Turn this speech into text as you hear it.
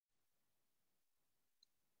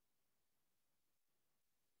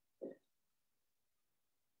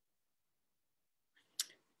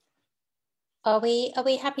Are we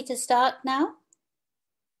happy to start now?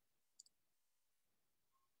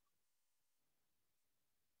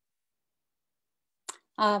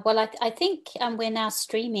 Well, I think we're now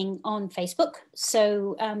streaming on Facebook,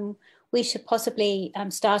 so we should possibly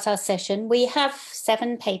start our session. We have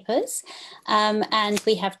 7 papers and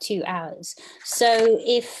we have 2 hours. So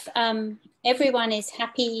if everyone is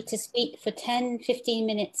happy to speak for 10-15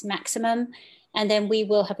 minutes maximum, and then we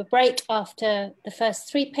will have a break after the first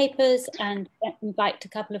 3 papers and invite a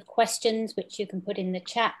couple of questions, which you can put in the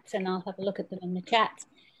chat, and I'll have a look at them in the chat.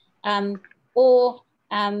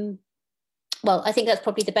 Well, I think that's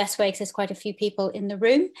probably the best way because there's quite a few people in the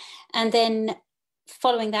room. And then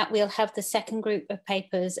following that, we'll have the second group of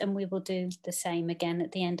papers and we will do the same again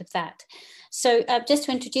at the end of that. So just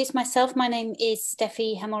to introduce myself, my name is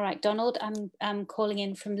Steffi Hemmelreich-Donald. I'm calling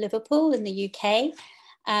in from Liverpool in the UK.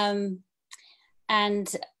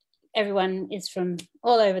 And everyone is from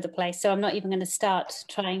all over the place. So I'm not even going to start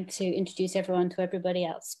trying to introduce everyone to everybody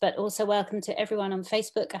else, but also welcome to everyone on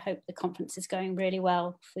Facebook. I hope the conference is going really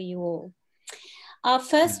well for you all. Our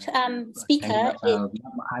first speaker is...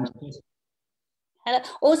 Hello.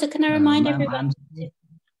 Also, can I remind everyone...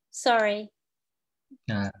 Sorry.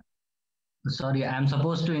 Sorry, I'm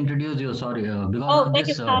supposed to introduce you. Sorry,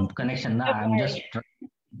 because of this connection. I'm just...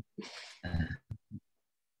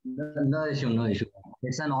 No issue, no issue.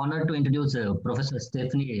 It's an honor to introduce Professor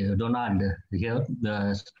Stephanie Donald here.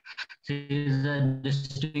 She is a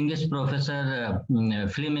distinguished professor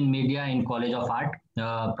film and media in College of Art.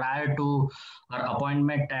 Prior to her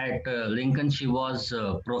appointment at Lincoln, she was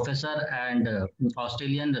professor and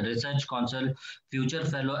Australian Research Council Future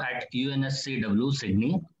Fellow at UNSCW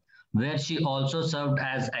Sydney, where she also served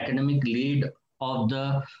as academic lead of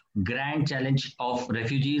the Grand Challenge of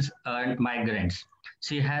Refugees and Migrants.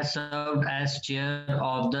 She has served as chair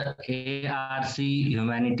of the ARC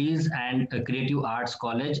Humanities and Creative Arts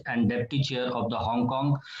College and deputy chair of the Hong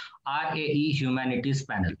Kong RAE Humanities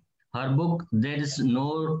panel. Her book, There is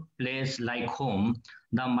No Place Like Home,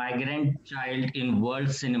 The Migrant Child in World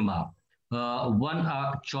Cinema, won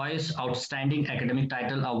a Choice Outstanding Academic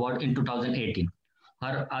Title Award in 2018.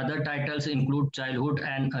 Her other titles include Childhood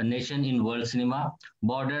and a Nation in World Cinema,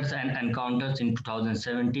 Borders and Encounters in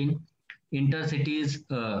 2017, Intercities,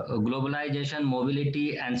 Globalization,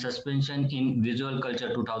 Mobility and Suspension in Visual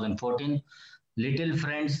Culture 2014, Little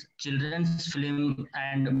Friends, Children's Film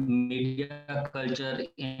and Media Culture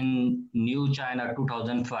in New China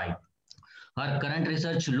 2005. Her current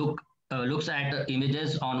research looks at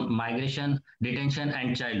images on migration, detention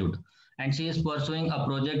and childhood. And she is pursuing a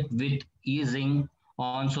project with Yi Xing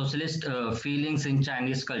on socialist feelings in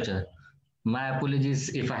Chinese culture. My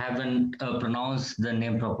apologies if I haven't pronounced the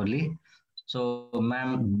name properly. So,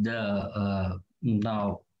 ma'am,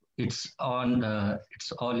 now it's on.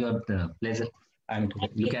 It's all your pleasure.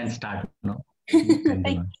 You can start now. Thank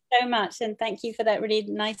you so much, and thank you for that really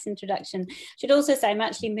nice introduction. I should also say I'm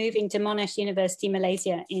actually moving to Monash University,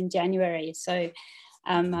 Malaysia in January, so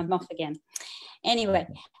I'm off again. Anyway,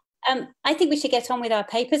 I think we should get on with our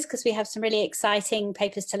papers because we have some really exciting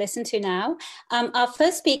papers to listen to now. Our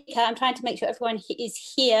first speaker, I'm trying to make sure everyone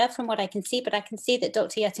is here from what I can see, but I can see that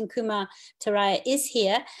Dr. Yatinkumar Taraya is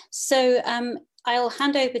here. So I'll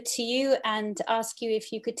hand over to you and ask you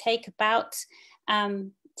if you could take about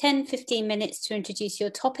 10-15 minutes to introduce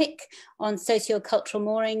your topic on sociocultural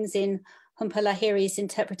moorings in Humpa Lahiri's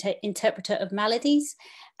interpreter of maladies.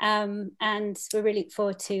 And we really look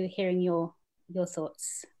forward to hearing your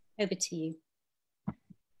thoughts. Over to you.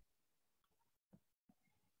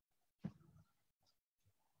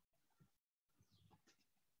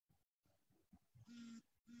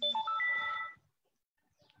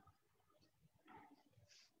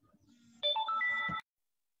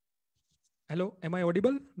 Hello, am I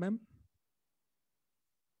audible, ma'am?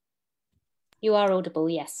 You are audible,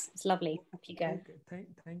 yes. It's lovely. Off you go. Okay.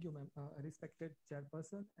 Thank you, ma'am. Respected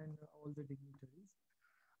chairperson and all the dignitaries.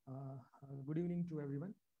 Good evening to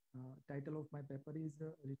everyone. Title of my paper is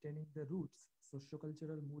Retaining the Roots,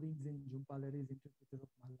 Sociocultural Moorings in Jhumpa Lahiri's Interpreter of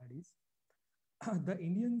Maladies. The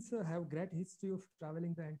Indians have great history of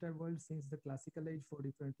traveling the entire world since the classical age for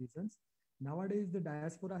different reasons. Nowadays, the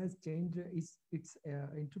diaspora has changed its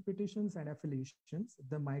interpretations and affiliations.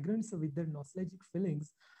 The migrants with their nostalgic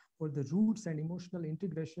feelings for the roots and emotional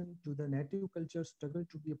integration to the native culture struggle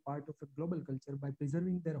to be a part of a global culture by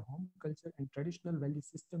preserving their home culture and traditional value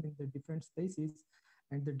system in the different spaces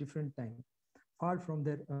and the different time, far from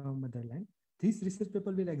their motherland. This research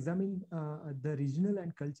paper will examine the regional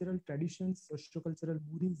and cultural traditions, socio-cultural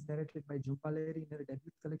moorings narrated by Jhumpa Lahiri in her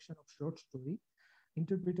debut collection of short story,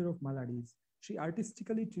 interpreter of maladies. She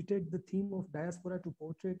artistically treated the theme of diaspora to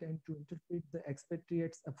portray and to interpret the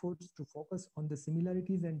expatriates' efforts to focus on the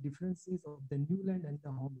similarities and differences of the new land and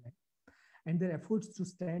the homeland, and their efforts to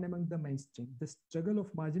stand among the mainstream. The struggle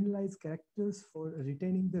of marginalized characters for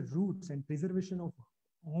retaining the roots and preservation of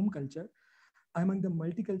home culture among the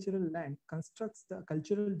multicultural land constructs the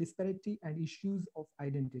cultural disparity and issues of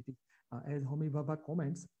identity. As Homi Bhabha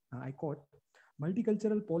comments, I quote,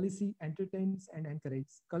 multicultural policy entertains and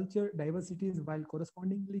encourages culture diversities while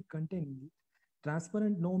correspondingly containing it.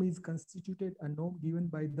 Transparent norm is constituted a norm given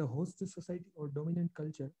by the host society or dominant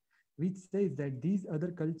culture, which says that these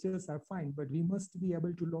other cultures are fine, but we must be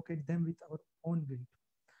able to locate them with our own weight.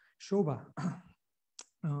 Shobha,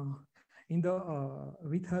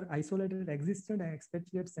 with her isolated existence and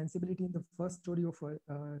expatriate sensibility in the first story of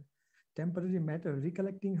her temporary matter,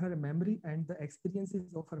 recollecting her memory and the experiences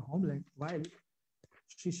of her homeland, while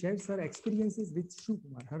she shares her experiences with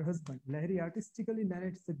Shukumar, her husband. Lahiri artistically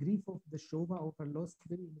narrates the grief of the Shobha of her lost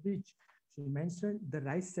baby, in which she mentioned the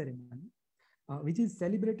rice ceremony, which is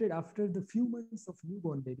celebrated after the few months of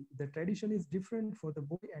newborn baby. The tradition is different for the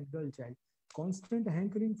boy and girl child. Constant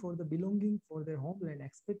hankering for the belonging for their homeland,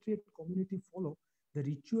 expatriate community follow the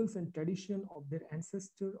rituals and tradition of their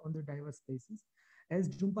ancestors on the diverse spaces. As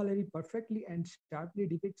Jhumpalari perfectly and sharply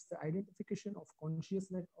depicts the identification of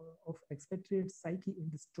consciousness of expatriate psyche in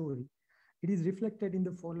the story, it is reflected in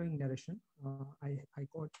the following narration. I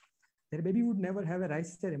quote, their baby would never have a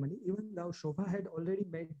rice ceremony, even though Shobha had already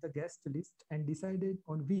made the guest list and decided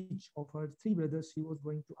on which of her three brothers she was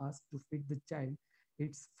going to ask to feed the child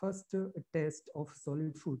its first taste of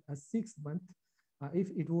solid food, a 6 month if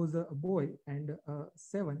it was a boy, and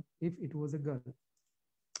 7 if it was a girl.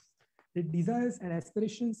 The desires and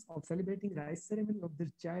aspirations of celebrating rice ceremony of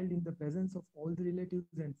their child in the presence of all the relatives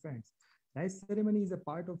and friends. Rice ceremony is a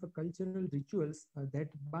part of a cultural rituals that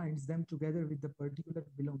binds them together with the particular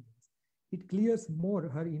belongings. It clears more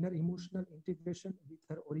her inner emotional integration with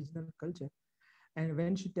her original culture. And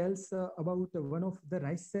when she tells about one of the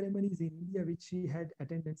rice ceremonies in India, which she had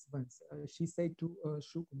attended once, she said to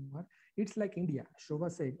Shukumar, it's like India.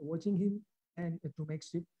 Shobha said, watching him and to make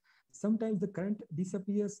shift. Sometimes the current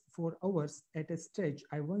disappears for hours at a stretch.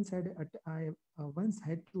 I once had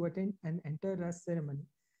to attend an entire rice ceremony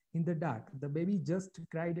in the dark. The baby just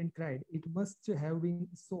cried and cried. It must have been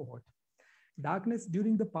so hot. Darkness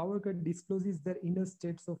during the power cut discloses their inner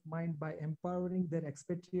states of mind by empowering their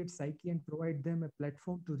expatriate psyche and provide them a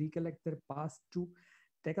platform to recollect their past, to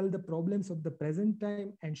tackle the problems of the present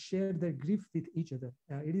time and share their grief with each other.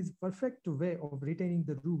 It is a perfect way of retaining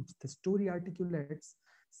the roots. The story articulates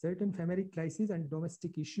certain family crises and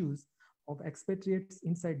domestic issues of expatriates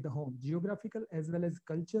inside the home. Geographical as well as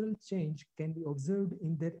cultural change can be observed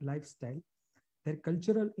in their lifestyle. Their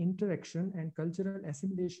cultural interaction and cultural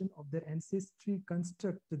assimilation of their ancestry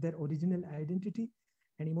construct their original identity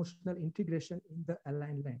and emotional integration in the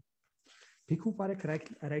aligned land. Bhikkhu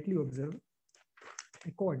Parekh rightly observed, I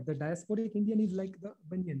quote, the diasporic Indian is like the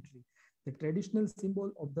banyan tree, the traditional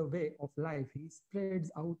symbol of the way of life. He spreads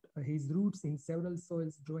out his roots in several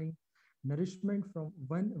soils, drawing nourishment from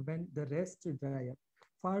one when the rest dry up.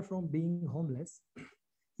 Far from being homeless,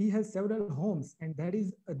 he has several homes, and that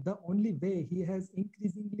is the only way he has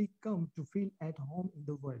increasingly come to feel at home in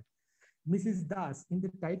the world. Mrs. Das, in the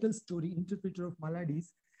title story, Interpreter of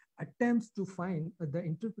Maladies, attempts to find the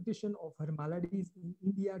interpretation of her maladies in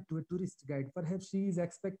India to a tourist guide. Perhaps she is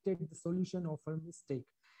expected the solution of her mistake.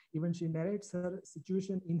 Even she narrates her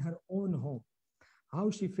situation in her own home, how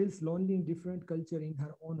she feels lonely in different culture in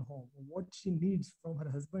her own home, what she needs from her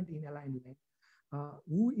husband in alignment,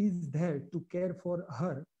 who is there to care for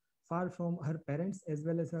her far from her parents as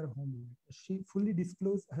well as her homeland. She fully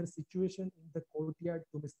disclosed her situation in the courtyard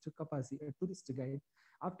to Mr. Kapasi, a tourist guide.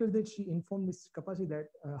 After that, she informed Mr. Kapasi that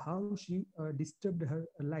how she disturbed her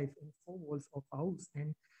life in four walls of a house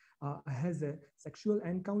and has a sexual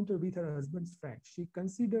encounter with her husband's friend. She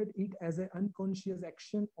considered it as an unconscious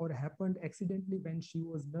action or happened accidentally when she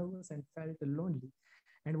was nervous and felt lonely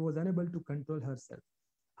and was unable to control herself.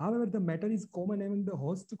 However, the matter is common among the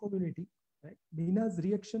host community. Right? Mina's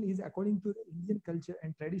reaction is according to the Indian culture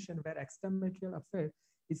and tradition, where extramarital affair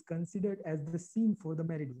is considered as the sin for the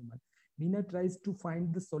married woman. Mina tries to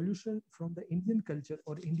find the solution from the Indian culture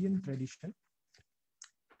or Indian tradition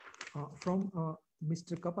from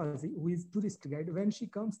Mr. Kapasi, who is tourist guide. When she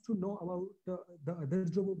comes to know about the other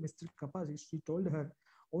job of Mr. Kapasi, she told her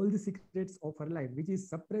all the secrets of her life, which is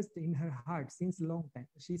suppressed in her heart since a long time.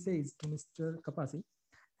 She says to Mr. Kapasi,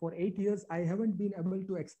 for 8 years, I haven't been able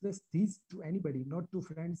to express these to anybody, not to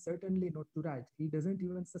friends, certainly not to Raj. He doesn't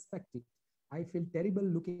even suspect it. I feel terrible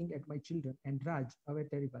looking at my children, and Raj, our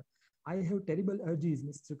terrible. I have terrible urges,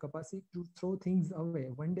 Mr. Kapasi, to throw things away.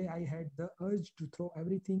 One day I had the urge to throw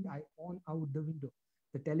everything I own out the window.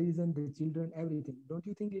 The television, the children, everything. Don't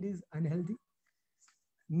you think it is unhealthy?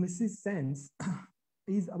 Mrs. Sands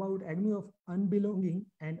is about agony of unbelonging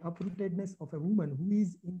and uprootedness of a woman who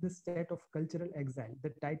is in the state of cultural exile.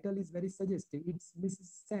 The title is very suggestive. It's Mrs.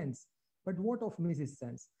 Sands. But what of Mrs.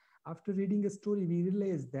 Sands? After reading a story, we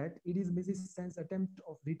realize that it is Mrs. Sands' attempt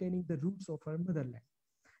of retaining the roots of her motherland.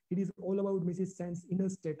 It is all about Mrs. Sands' inner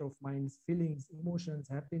state of mind, feelings, emotions,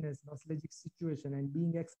 happiness, nostalgic situation, and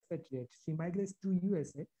being expatriate. She migrates to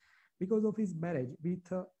USA because of his marriage with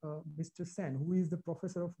Mr. Sen, who is the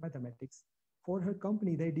professor of mathematics. For her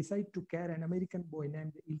company, they decide to care an American boy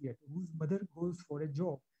named Elliot, whose mother goes for a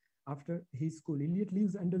job after his school. Elliot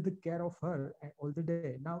lives under the care of her all the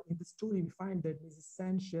day. Now, in the story, we find that Mrs.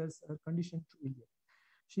 Sand shares her condition to Elliot.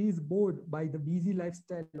 She is bored by the busy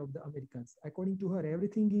lifestyle of the Americans. According to her,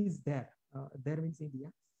 everything is there. There means India.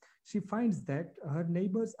 She finds that her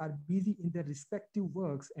neighbors are busy in their respective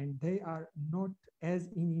works and they are not as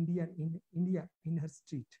in India in her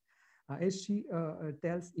street. As she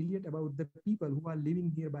tells Elliot about the people who are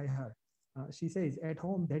living nearby her. She says, at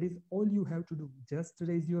home, that is all you have to do. Just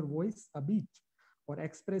raise your voice a bit or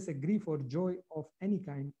express a grief or joy of any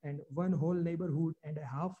kind, and one whole neighborhood and a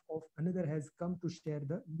half of another has come to share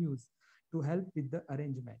the news to help with the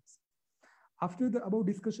arrangements. After the above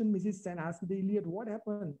discussion, Mrs. Sen asked the Elliot what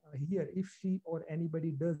happened here if she or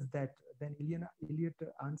anybody does that. Then Elliot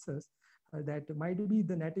answers that might be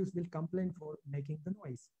the natives will complain for making the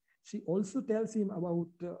noise. She also tells him about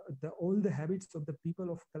all the habits of the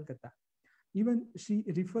people of Calcutta. Even she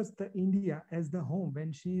refers to India as the home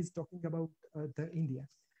when she is talking about the India.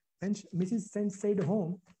 When Mrs. Sen said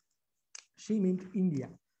home, she meant India,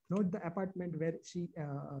 not the apartment where she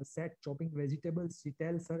sat chopping vegetables. She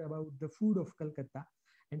tells her about the food of Calcutta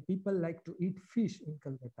and people like to eat fish in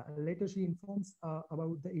Calcutta. Later, she informs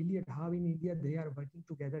about the Iliad, how in India they are working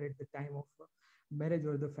together at the time of marriage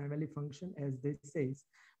or the family function, as they say.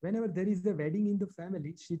 Whenever there is a wedding in the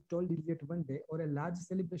family, she told Iliad one day, or a large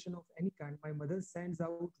celebration of any kind, my mother sends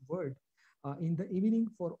out word in the evening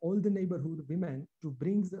for all the neighborhood women to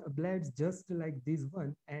bring the blades just like this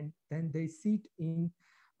one, and then they sit in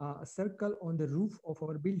a circle on the roof of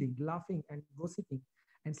our building, laughing and gossiping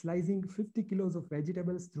and slicing 50 kilos of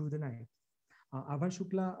vegetables through the night. Ava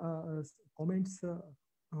Shukla comments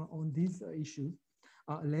on these issues.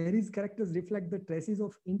 Larry's characters reflect the traces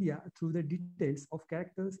of India through the details of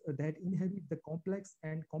characters that inhabit the complex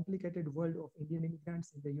and complicated world of Indian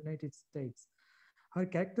immigrants in the United States. Her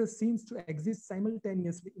character seems to exist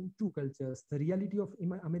simultaneously in two cultures, the reality of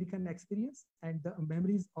American experience and the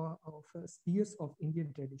memories of spheres of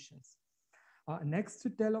Indian traditions. Next to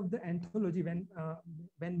tell of the anthology when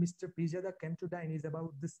Mr. Pijada came to dine is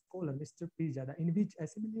about the scholar, Mr. Pijada, in which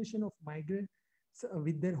assimilation of migrants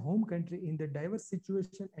with their home country in the diverse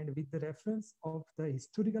situation and with the reference of the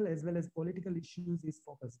historical as well as political issues is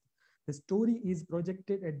focused. The story is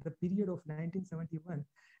projected at the period of 1971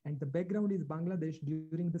 and the background is Bangladesh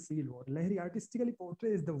during the Civil War. Lahiri artistically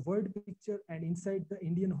portrays the word picture and inside the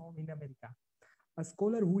Indian home in America. A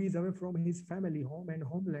scholar who is away from his family home and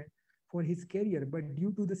homeland for his career, but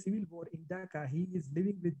due to the Civil War in Dhaka, he is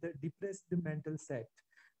living with the depressed mental set.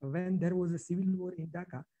 When there was a Civil War in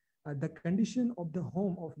Dhaka, the condition of the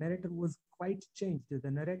home of narrator was quite changed.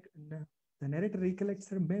 The narrator recollects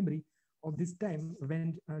her memory of this time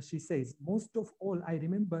when she says, most of all, I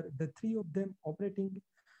remember the three of them operating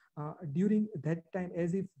during that time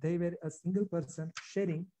as if they were a single person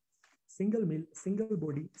sharing single meal, single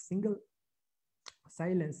body, single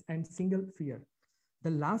silence, and single fear.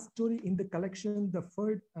 The last story in the collection, the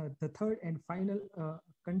third and final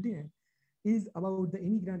content, is about the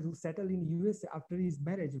immigrant who settled in USA after his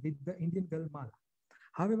marriage with the Indian girl Mala.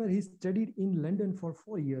 However, he studied in London for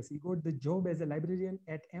 4 years. He got the job as a librarian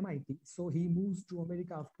at MIT. So he moves to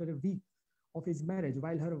America after a week of his marriage,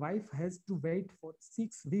 while her wife has to wait for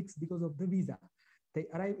 6 weeks because of the visa. They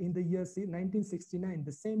arrive in the year 1969,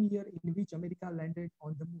 the same year in which America landed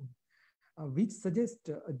on the moon, which suggests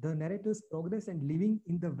the narrator's progress and living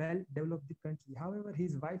in the well-developed country. However,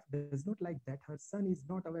 his wife does not like that. Her son is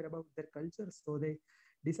not aware about their culture, so they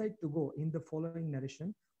decide to go. In the following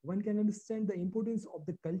narration, one can understand the importance of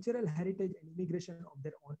the cultural heritage and immigration of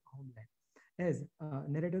their own homeland. As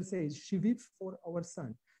narrator says, she weeps for our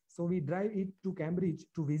son. So we drive it to Cambridge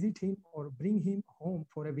to visit him or bring him home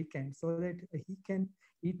for a weekend so that he can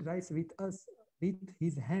eat rice with us with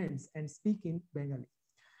his hands and speak in Bengali.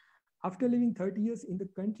 After living 30 years in the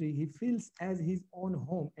country, he feels as his own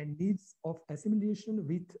home and needs of assimilation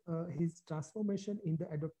with his transformation in the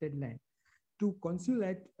adopted land. To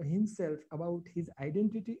consolidate himself about his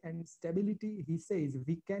identity and stability, he says,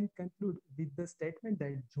 we can conclude with the statement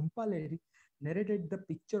that Jhumpa Lahiri narrated the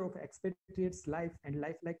picture of expatriates' life and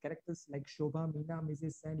lifelike characters like Shobha, Meena,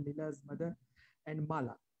 Mrs. Sen, Leela's mother, and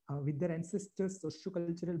Mala, with their ancestors'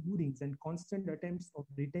 socio-cultural moorings and constant attempts of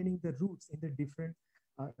retaining the roots in the different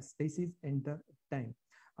spaces and the time.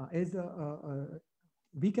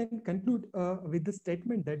 We can conclude with the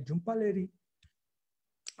statement that Jhumpa Lahiri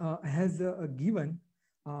has given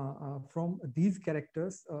from these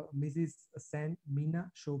characters, Mrs. Sen,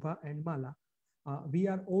 Meena, Shobha, and Mala. We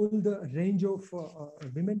are all the range of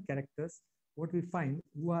women characters, what we find,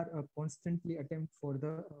 who are constantly attempt for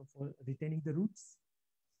retaining the roots.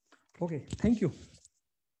 Okay, thank you.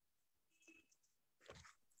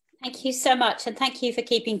 Thank you so much, and thank you for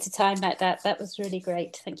keeping to time like that. That was really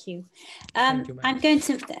great. Thank you. Thank you, I'm going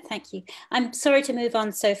to thank you. I'm sorry to move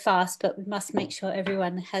on so fast, but we must make sure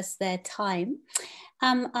everyone has their time.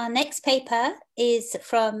 Our next paper is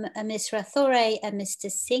from Ms. Rathore and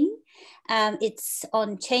Mr. Singh. It's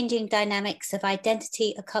on changing dynamics of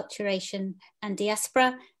identity, acculturation, and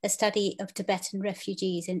diaspora, a study of Tibetan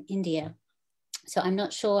refugees in India. So I'm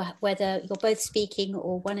not sure whether you're both speaking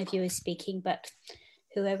or one of you is speaking, but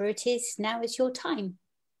whoever it is, now is your time.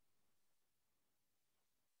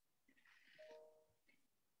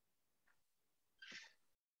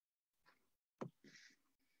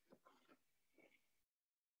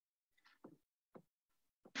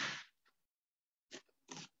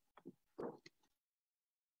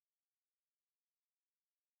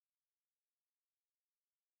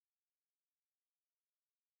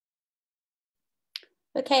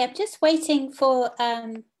 Okay, I'm just waiting for,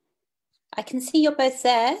 I can see you're both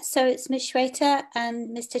there. So it's Ms. Shweta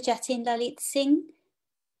and Mr. Jatin Lalit Singh.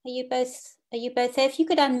 Are you both there? If you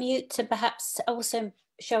could unmute and perhaps also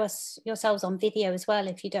show us yourselves on video as well,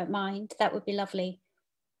 if you don't mind, that would be lovely.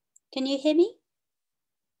 Can you hear me?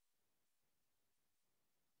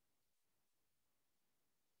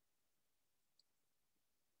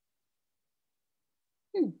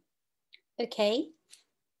 Okay.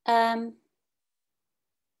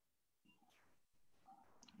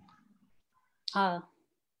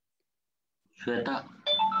 Shweta.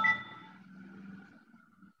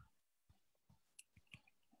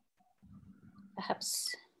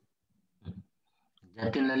 Perhaps.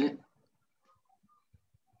 Jatin Lalit.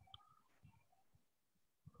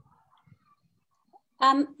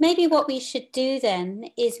 Maybe what we should do then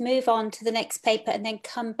is move on to the next paper and then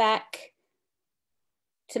come back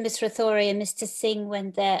to Ms. Rathore and Mr. Singh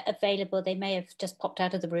when they're available. They may have just popped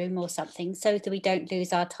out of the room or something, so that we don't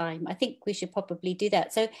lose our time. I think we should probably do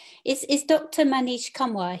that. So is Dr. Manish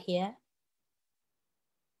Kamwar here?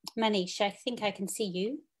 Manish, I think I can see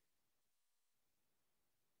you.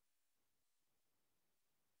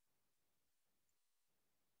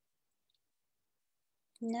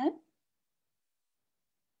 No?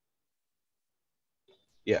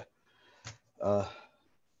 Yeah.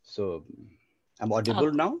 So I'm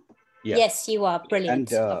audible now? Yeah. Yes, you are.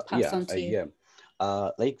 Brilliant. And I'll pass on to you.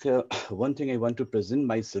 One thing I want to present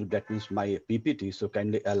myself, that means my PPT. So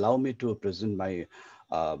kindly allow me to present my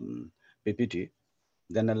PPT.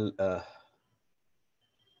 Then I'll...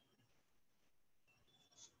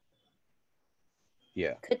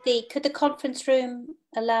 yeah. Could the conference room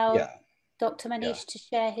allow Dr. Manish to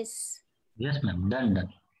share his... Yes, ma'am.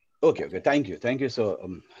 Done. Okay. Thank you.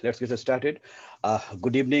 So let's get started.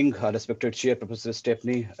 Good evening, respected Chair, Professor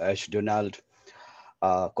Stephanie H. Donald,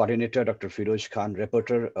 Coordinator, Dr. Firoz Khan,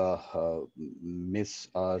 Reporter, Miss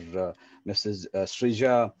or Mrs.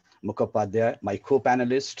 Srija Mukhopadhyay, my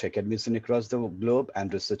co-panelists, academicians across the globe,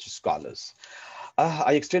 and research scholars.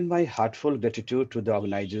 I extend my heartfelt gratitude to the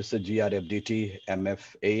organizers, GRFDT,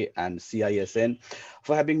 MFA, and CISN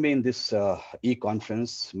for having me in this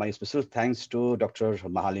e-conference. My special thanks to Dr.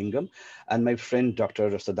 Mahalingam and my friend,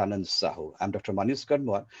 Dr. Sadanand Sahu. I'm Dr. Manish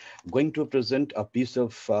Kamwar, going to present a piece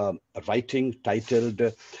of writing titled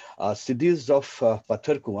Siddhis of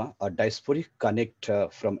Pathar Kuan, a Diasporic Connect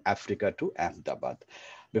from Africa to Ahmedabad.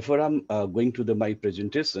 Before I'm going to my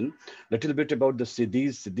presentation, a little bit about the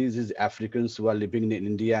Siddhis. Siddhis is Africans who are living in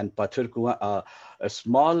India, and Pathar Kuan, a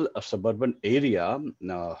small suburban area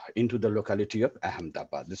into the locality of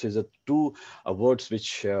Ahmedabad. This is two words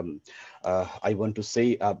which I want to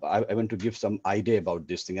say. I want to give some idea about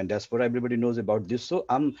this thing, and Diaspora, everybody knows about this. So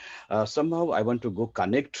somehow I want to go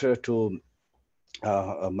connect to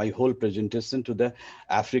my whole presentation to the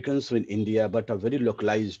Africans in India, but a very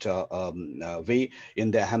localized way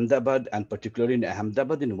in the Ahmedabad, and particularly in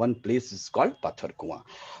Ahmedabad, in one place is called Pathar Kuan.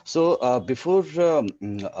 So before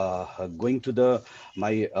going to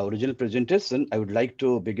my original presentation, I would like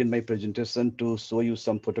to begin my presentation to show you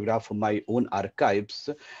some photograph from my own archives.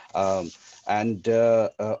 And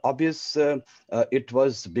obvious, it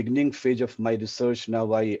was beginning phase of my research.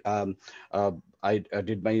 Now I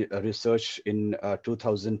did my research in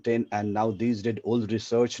 2010, and now these days old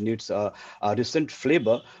research needs a recent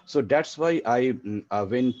flavor. So that's why I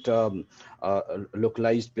went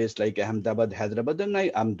localized place like Ahmedabad, Hyderabad, and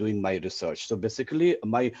I am doing my research. So basically,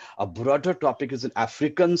 my broader topic is in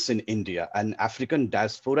Africans in India and African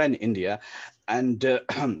diaspora in India, and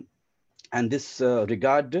and this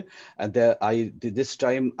regard, this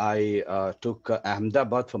time I took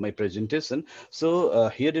Ahmedabad for my presentation. So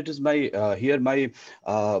here it is my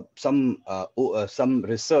some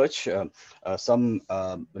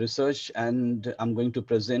research, and I'm going to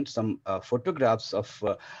present some photographs of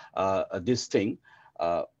this thing.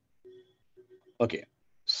 Okay,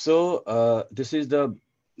 so this is the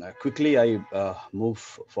quickly I move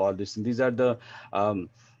for this. These are the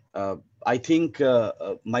I think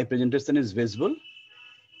my presentation is visible.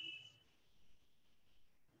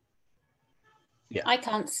 Yeah. I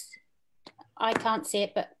can't see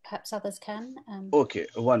it, but perhaps others can. Okay,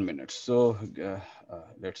 1 minute. So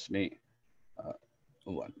let's me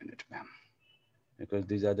 1 minute, ma'am, because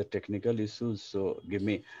these are the technical issues. So give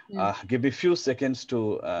me a few seconds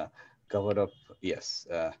to cover up. Yes.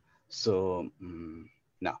 So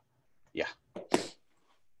now, yeah.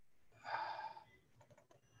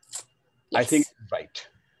 Yes. I think right.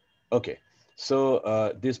 Okay.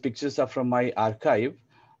 So these pictures are from my archive.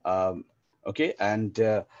 Okay, and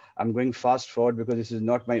I'm going fast forward because this is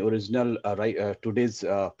not my original today's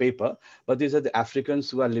paper, but these are the Africans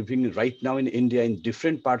who are living right now in India, in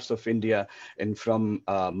different parts of India, and from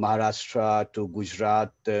Maharashtra to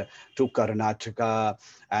Gujarat to Karnataka.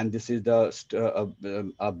 And this is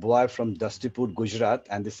a boy from Dastipur, Gujarat,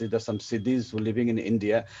 and this is some Siddhis who are living in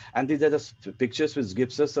India. And these are the pictures which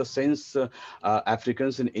gives us a sense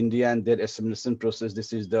Africans in India and their assimilation process.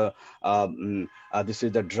 This is the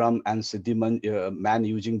drum and Siddhi man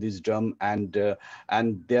using this drum, and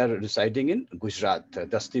they are residing in Gujarat,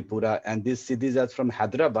 Dastipura, and these Siddhis are from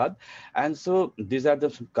Hyderabad. And so these are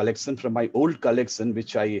the collection from my old collection,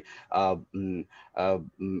 which I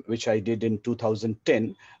did in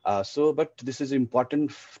 2010. But this is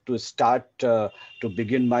important to start to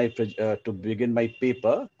begin my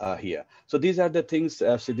paper here. So these are the things,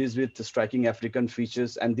 Siddhis with striking African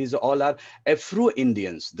features, and these all are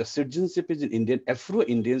Afro-Indians. The citizenship is in Indian,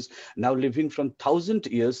 Afro-Indians now living from 1,000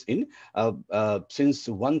 years in since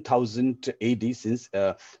 1000 AD, since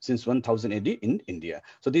 1000 AD in India.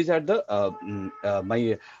 So these are the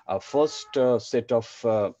my first set of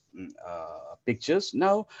pictures.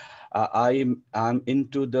 Now I'm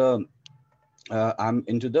into the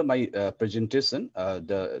my presentation,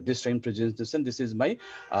 this time presentation. This is my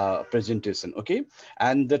presentation, okay?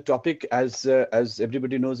 And the topic, as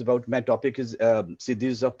everybody knows about, my topic is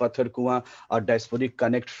Siddhis of Pathar Kuan, or diasporic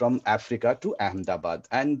connect from Africa to Ahmedabad.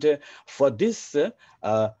 And for this,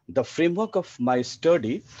 the framework of my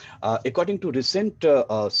study, according to recent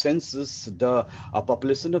census, the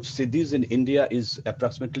population of Siddhis in India is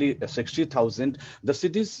approximately 60,000. The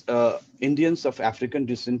Siddhis, Indians of African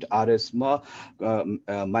descent, are a small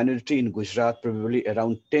minority in Gujarat. Probably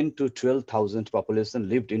around 10 to 12,000 population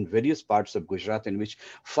lived in various parts of Gujarat, in which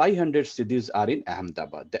 500 Siddhis are in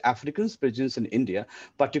Ahmedabad. The Africans' presence in India,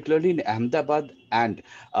 particularly in Ahmedabad, and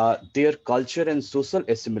their culture and social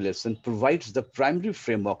assimilation provides the primary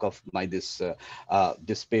framework of my this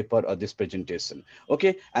paper or this presentation.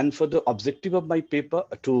 Okay, and for the objective of my paper,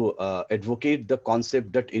 to advocate the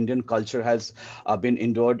concept that Indian culture has been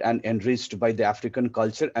endured and enriched by the African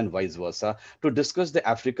culture and vice versa, to discuss the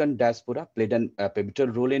African diaspora played a pivotal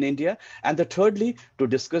role in India, and thirdly, to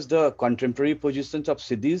discuss the contemporary positions of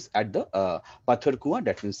Siddhis at the Pathar Kuan,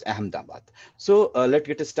 that means Ahmedabad. So let's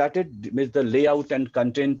get started with the layout and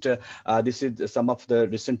content. This is some of the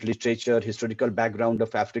recent literature, historical background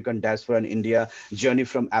of African diaspora in India, journey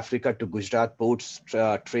from Africa to Gujarat, ports,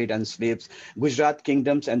 trade and slaves, Gujarat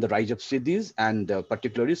kingdoms and the rise of Siddhis, and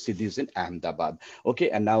particularly Siddhis in Ahmedabad. Okay,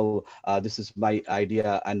 and now this is my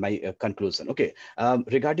idea and my conclusion. person. Okay,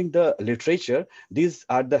 regarding the literature, these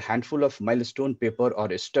are the handful of milestone paper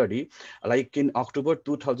or a study. Like in October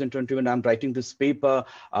 2021, I'm writing this paper.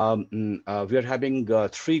 We are having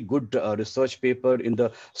 3 good research paper in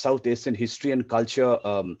the South Asian History and Culture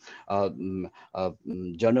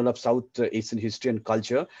Journal of South Asian History and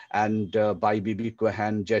Culture, and by B.B.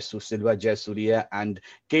 Cohen, Silva Jayasuriya, and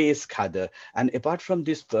K.S. Khader. And apart from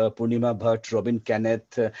this, Purnima Bhatt, Robin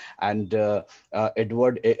Kenneth, and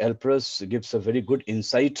Edward A. Elpras gives a very good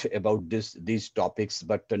insight about these topics,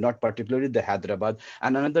 but not particularly the Hyderabad.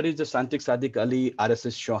 And another is the Santik Sadiq Ali,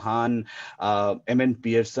 R.S.S. Chauhan, M.N.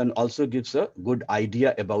 Pearson also gives a good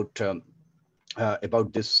idea about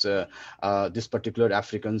this particular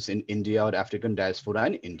Africans in India or African diaspora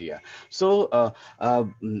in India. So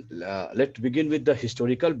let's begin with the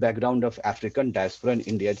historical background of African diaspora in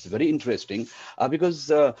India. It's very interesting because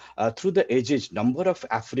through the ages, number of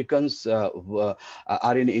Africans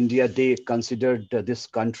are in India. They considered this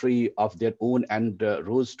country of their own and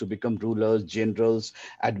rose to become rulers, generals,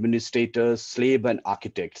 administrators, slave, and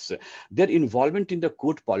architects. Their involvement in the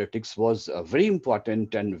court politics was very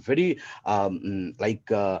important and very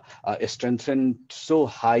strengthened so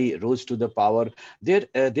high, rose to the power. There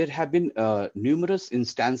have been numerous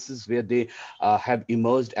instances where they have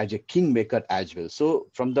emerged as a kingmaker as well. So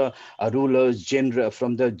from the rulers,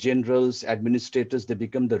 from the generals, administrators, they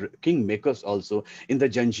become the kingmakers also in the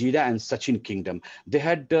Janjira and Sachin kingdom. They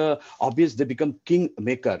had they become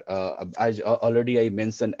kingmaker, as already I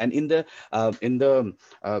mentioned. And in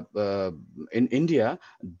India,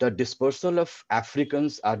 the dispersal of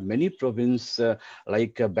Africans are many provinces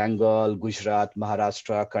like Bengal, Gujarat,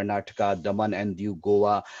 Maharashtra, Karnataka, Daman and Diu,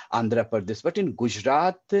 Goa, Andhra Pradesh. But in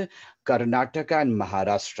Gujarat, Karnataka and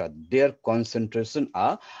Maharashtra, their concentration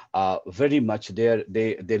are very much there.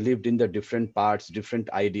 They lived in the different parts, different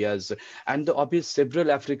ideas, and the obvious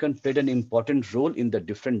several Africans played an important role in the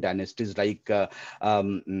different dynasties. Like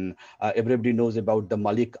everybody knows about the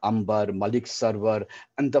Malik Ambar, Malik Sarwar,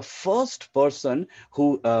 and the first person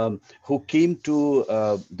who came to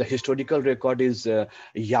the historical record is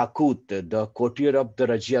Yaqut, the courtier of the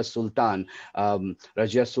Rajia Sultan.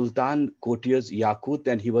 Rajia Sultan courtiers Yaqut,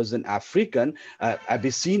 and he was an African,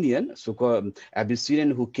 Abyssinian,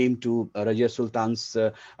 Abyssinian who came to Rajia Sultan's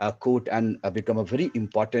court and become a very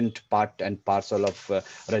important part and parcel of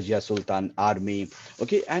Rajia Sultan army.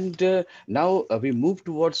 Okay, and now we move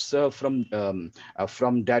towards from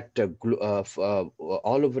that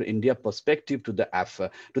all over India perspective to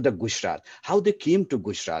the Gujarat. How they came to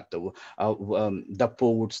Gujarat, the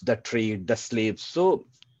ports, the trade, the slaves. So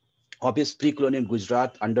obvious pre-colonial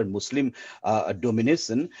Gujarat under Muslim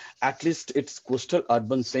domination, at least its coastal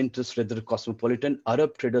urban centers, rather cosmopolitan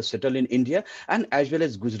Arab traders settled in India, and as well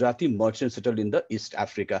as Gujarati merchants settled in the East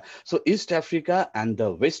Africa. So East Africa and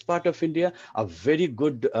the west part of India are very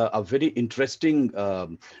good, a very interesting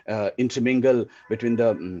intermingle between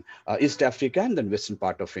the East Africa and the western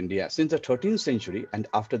part of India. Since the 13th century and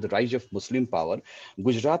after the rise of Muslim power,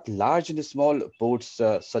 Gujarat large and small ports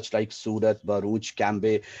such like Surat, Bharuch,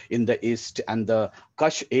 Cambay in the east and the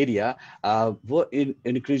Kutch area were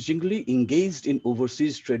increasingly engaged in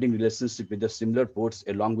overseas trading relationship with the similar ports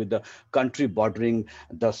along with the country bordering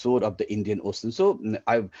the shore of the Indian Ocean. So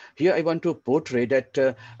here I want to portray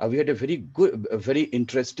that we had a very good, very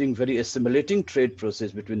interesting, very assimilating trade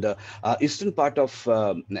process between the eastern part of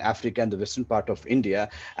Africa and the western part of India.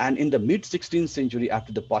 And in the mid 16th century,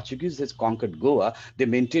 after the Portuguese has conquered Goa, they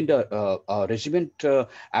maintained a regiment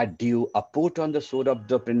at Diu, a port on the shore of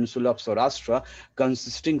the peninsula of Saurashtra,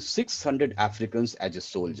 consisting 600 Africans as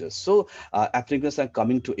soldiers. So Africans are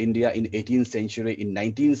coming to India in 18th century, in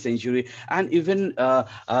 19th century, and even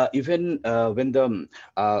when the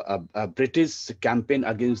British campaign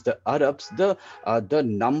against the Arabs, the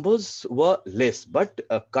numbers were less, but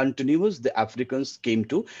continuous the Africans came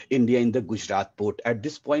to India in the Gujarat port. At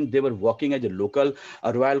this point, they were working as a local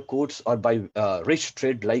royal courts or by rich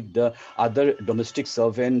trade like the other domestic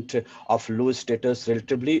servant of low status,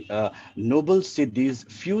 relatively noble cities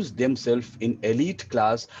fused themselves in elite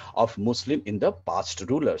class of Muslim in the past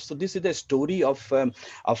rulers. So this is the story of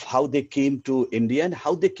how they came to India and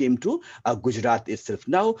how they came to Gujarat itself.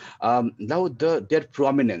 Now their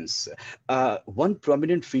prominence. One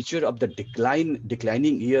prominent feature of the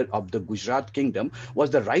declining year of the Gujarat kingdom was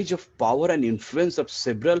the rise of power and influence of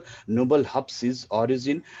several noble Hapsis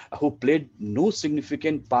origin who played no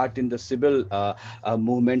significant part in the civil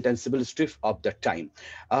movement and civil strife of the time.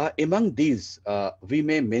 Among these, we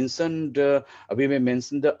may mention the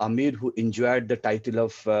Amir who enjoyed the title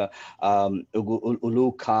of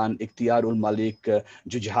Ulu Khan, Ikhtiar ul Malik,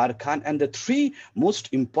 Jujhar Khan, and the three most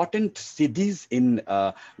important Siddhis in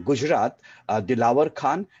Gujarat, Dilawar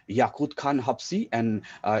Khan, Yaqut Khan Hapsi, and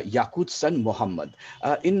Yaqut's son Muhammad.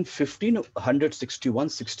 In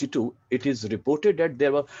 1561-62, it is reported that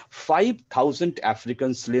there were 5,000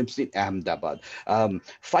 African slaves in Ahmedabad.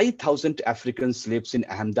 5,000 African slaves in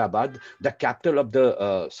Ahmedabad, the capital of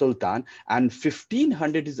the Sultan, and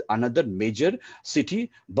 1,500 is another major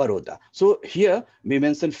city, Baroda. So here we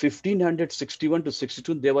mentioned 1561 to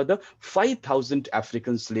 62, there were the 5,000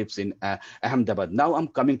 African slaves in Ahmedabad. Now I'm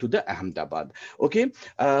coming to the Ahmedabad. Okay,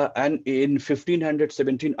 and in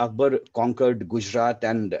 1517, Akbar conquered Gujarat,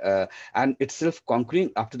 and itself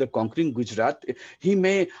after the conquering Gujarat, he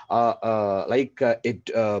may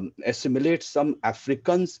assimilate some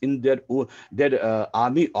Africans in their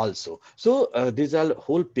army also. So these are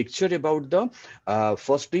whole picture about the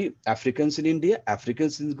firstly Africans in India,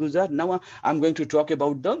 Africans in Gujarat. Now I'm going to talk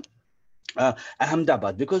about the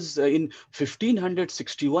Ahmedabad, because in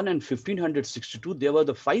 1561 and 1562 there were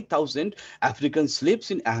the 5,000 African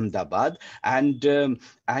slaves in Ahmedabad, and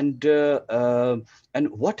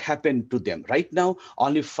what happened to them? Right now,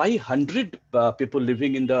 only 500 people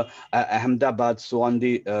living in the Ahmedabad, so on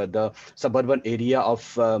the suburban area of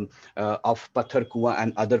Patthar Kuan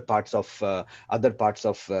and other parts of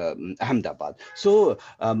Ahmedabad. So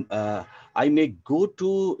I may go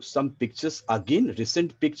to some pictures again,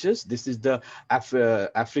 recent pictures. This is the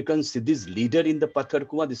African Siddhis leader in the Patthar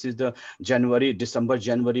Kuan. This is the December,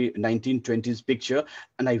 January 1920s picture.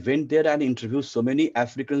 And I went there and interviewed so many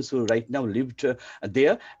Africans who right now lived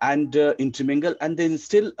there and intermingle. And then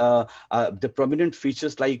still the prominent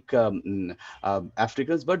features like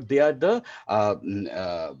Africans, but they are the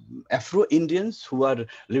Afro-Indians who are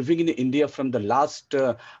living in India from the last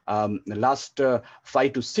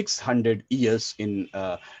 500 to 600 years in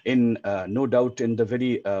no doubt in the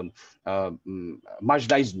very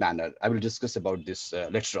marginalized manner. I will discuss about this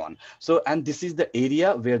later on. So, and this is the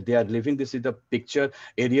area where they are living. This is the picture,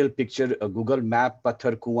 aerial picture, Google map,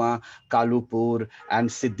 Patthar Kuan, Kalupur, and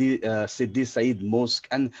Siddhi Said Mosque,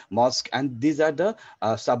 and these are the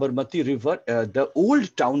Sabarmati River. The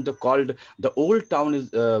old town, the old town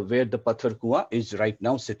is where the Patthar Kuan is right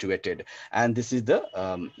now situated. And this is the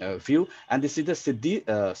view, and this is the Siddhi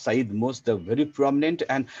Said Mosque, the very prominent,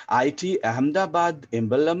 and IIT Ahmedabad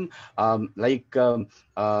emblem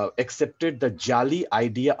accepted the Jali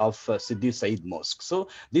idea of Siddhi Said Mosque. So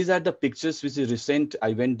these are the pictures which is recent.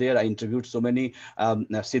 I went there, I interviewed so many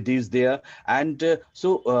Siddhis there, and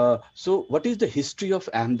so what is the history of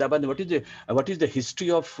Ahmedabad? What is the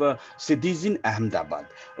history of Siddhis in Ahmedabad?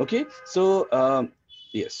 Okay, so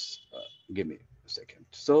yes, give me a second.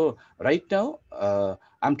 So right now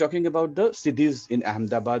I'm talking about the Siddhis in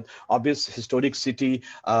Ahmedabad, obvious historic city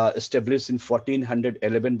established in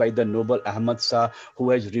 1411 by the noble Ahmad Shah,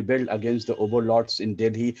 who has rebelled against the overlords in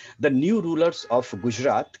Delhi. The new rulers of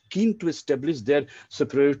Gujarat, keen to establish their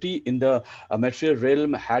superiority in the material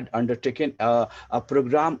realm, had undertaken a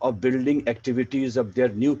program of building activities of their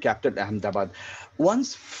new capital, Ahmedabad.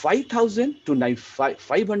 Once 5,000 to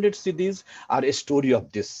 500 Siddhis are a story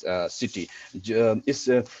of this city.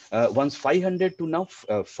 Once 500 to now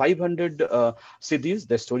 500 Siddhis,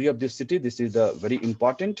 the story of this city. This is very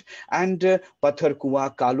important. And Patthar Kuan,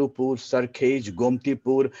 Kalupur, Sarkhej,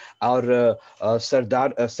 Gomtipur, or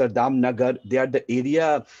Sardam Nagar, they are the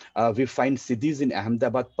area we find Siddhis in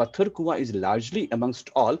Ahmedabad. Patthar Kuan is largely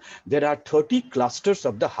amongst all. There are 30 clusters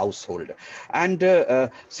of the household. And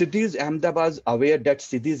Siddhis, Ahmedabad, aware that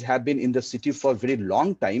Siddhis have been in the city for a very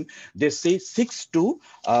long time. They say 600 to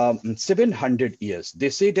 700 years. They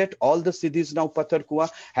say that all the Siddhis now, Patthar Kuan,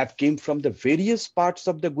 have came from the various parts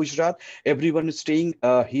of the Gujarat. Everyone staying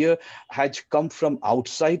here has come from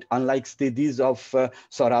outside, unlike Siddhis of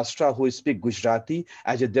Saurashtra who speak Gujarati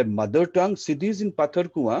as their mother tongue. Siddhis in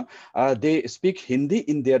Patthar Kuan, they speak Hindi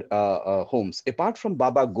in their homes. Apart from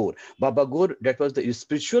Baba Gaur, that was the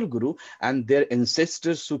spiritual guru, and their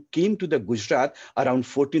ancestors who came to the Gujarat around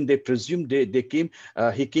 14, they presume they came,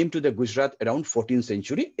 he came to the Gujarat around 14th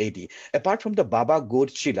century AD. Apart from the Baba Gaur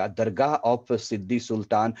Chila, Dargah of Siddhi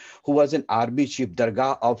Sultan, who was an army chief,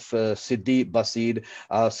 Dargah of Siddhi Basir,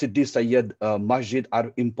 Siddhi Sayyid Masjid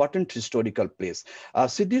are important historical place.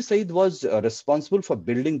 Siddhi Sayyid was responsible for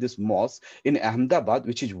building this mosque in Ahmedabad,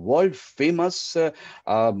 which is world famous,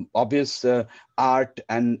 obvious art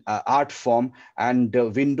and art form, and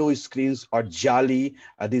window screens or jali.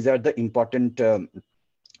 These are the important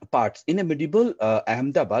parts. In a medieval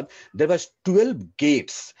Ahmedabad, there was 12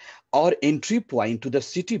 gates or entry point to the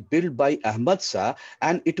city built by Ahmad Shah,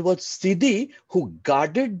 and it was Sidi who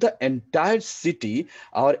guarded the entire city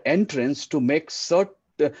or entrance to make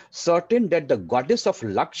certain that the goddess of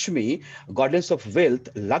Lakshmi, goddess of wealth,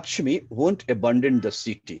 Lakshmi, won't abandon the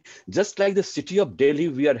city. Just like the city of Delhi,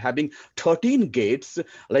 we are having 13 gates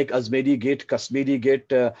like Ajmeri Gate, Kashmiri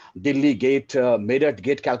Gate, Delhi Gate, Meerut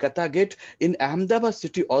Gate, Calcutta Gate. In Ahmedabad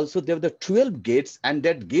city also there were the 12 gates, and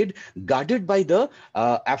that gate guarded by the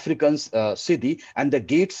Africans city, and the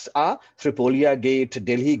gates are Tripolia Gate,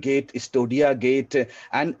 Delhi Gate, Stodia Gate,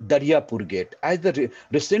 and Daryapur Gate. As the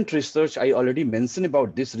recent research I already mentioned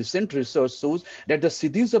about this, recent research shows that the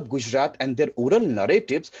cities of Gujarat and their oral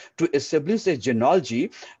narratives to establish a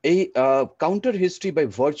genealogy, a counter history by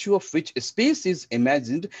virtue of which space is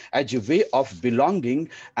imagined as a way of belonging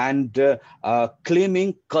and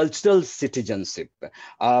claiming cultural citizenship.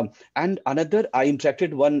 And another, I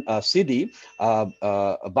interacted one Sidi,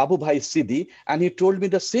 Babu Bhai Sidi, and he told me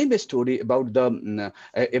the same story about the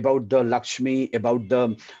Lakshmi, about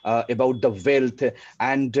the wealth,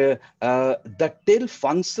 and the tale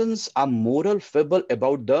functions a moral fable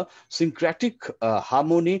about the syncretic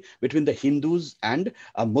harmony between the Hindus and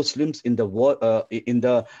Muslims in the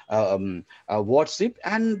worship,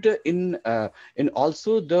 and in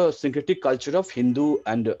also the syncretic culture of Hindu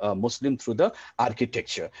and Muslim through the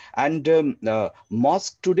architecture. And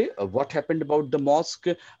mosque today, what happened about the mosque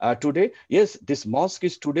today? Yes, this mosque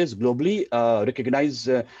is today's globally recognized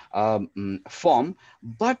form,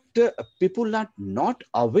 but people are not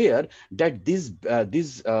aware that these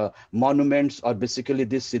monuments, or basically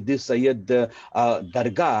this Siddhi Sayyid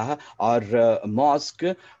Dargah or mosque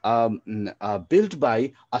built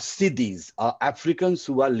by Siddhis, Africans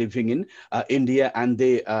who are living in India, and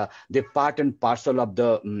they part and parcel of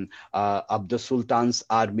the Sultan's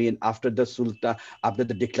army. And after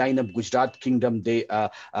the decline of Gujarat kingdom, they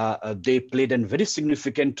played a very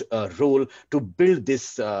significant role to build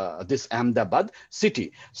this Ahmedabad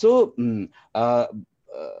city. So you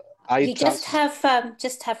just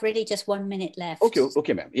have really just 1 minute left.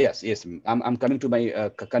 Okay, ma'am. Yes. I'm coming to my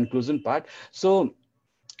conclusion part. So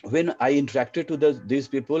when I interacted to these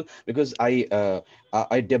people, because I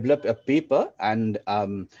developed a paper, and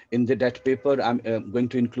in that paper I'm going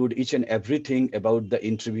to include each and everything about the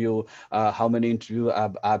interview, how many interviews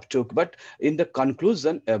I've took. But in the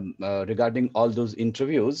conclusion, regarding all those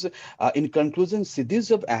interviews, in conclusion, cities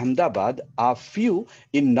of Ahmedabad are few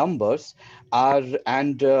in numbers,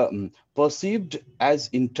 and perceived as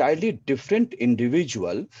entirely different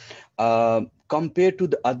individual compared to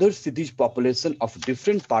the other cities' population of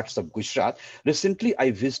different parts of Gujarat. Recently,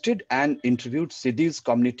 I visited and interviewed cities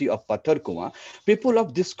community of Patharkuma. People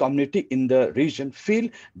of this community in the region feel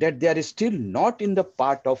that they are still not in the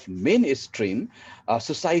part of mainstream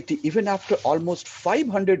society. Even after almost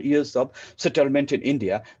 500 years of settlement in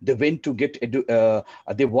India, they want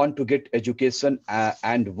to get education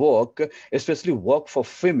and work, especially work for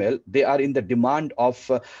female. They are in the demand of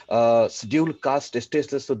scheduled caste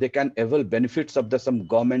status, so they can avail benefits of some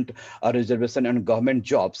government reservation and government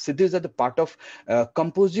jobs. Cities are the part of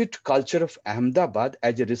composite culture of Ahmedabad.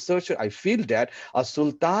 As a researcher, I feel that a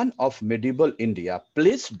sultan of medieval India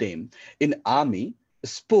placed them in army,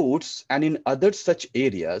 sports, and in other such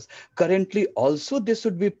areas. Currently also they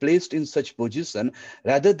should be placed in such position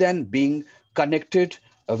rather than being connected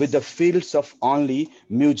with the fields of only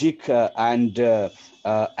music and dance.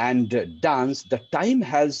 The time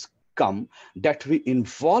has come that we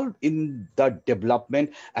involve in the development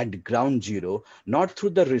at ground zero, not through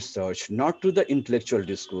the research, not through the intellectual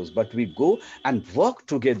discourse, but we go and work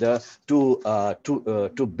together to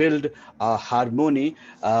build harmony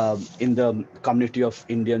in the community of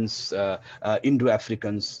Indians,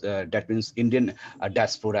 Indo-Africans, that means Indian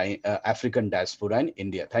diaspora, African diaspora in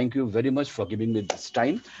India. Thank you very much for giving me this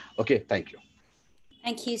time. Okay, thank you.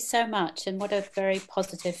 Thank you so much, and what a very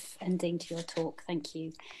positive ending to your talk. Thank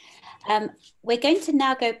you. We're going to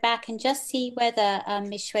now go back and just see whether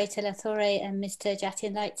Ms. Shweta Lathore and Mr.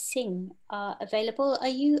 Jatinlite Singh are available. Are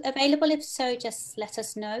you available? If so, just let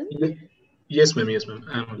us know. Yes, ma'am. Yes, ma'am.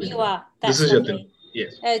 I'm available. You are. That's this is lovely. Jatin.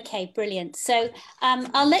 Yes. Okay, brilliant. So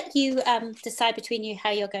I'll let you decide between you how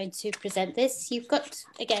you're going to present this. You've got,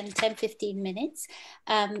 again, 10-15 minutes.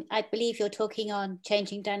 I believe you're talking on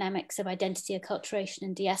changing dynamics of identity, acculturation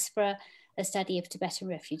and diaspora, a study of Tibetan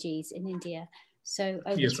refugees in India. So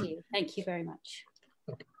over to you. Thank you very much.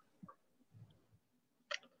 Okay.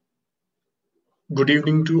 Good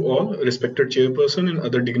evening to all, respected chairperson and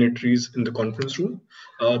other dignitaries in the conference room.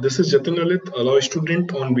 This is Jatin Lalit, a law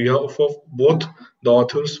student. On behalf of both the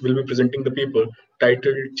authors, will be presenting the paper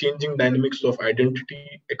titled Changing Dynamics of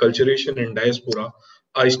Identity, Acculturation and Diaspora,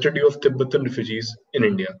 a study of Tibetan refugees in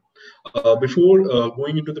India. Before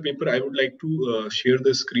going into the paper, I would like to share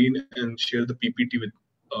the screen and share the PPT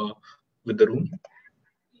with the room.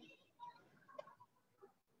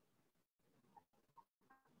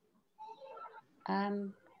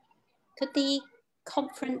 Could the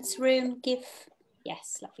conference room give?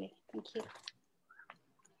 Yes, lovely. Thank you.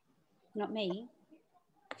 Not me.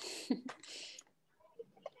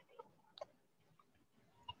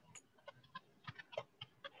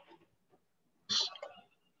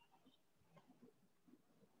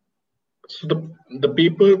 So the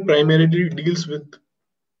paper primarily deals with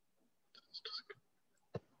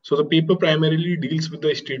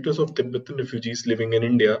the status of Tibetan refugees living in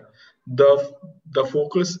India. The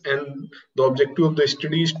focus and the objective of the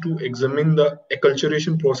study is to examine the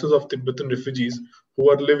acculturation process of Tibetan refugees who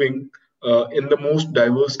are living in the most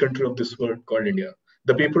diverse country of this world called India.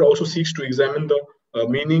 The paper also seeks to examine the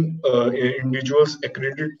meaning individuals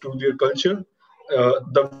accredit to their culture,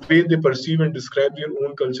 the way they perceive and describe their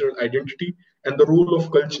own cultural identity, and the role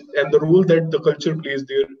of culture and the role that the culture plays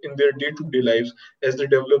in their day-to-day lives as they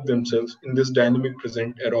develop themselves in this dynamic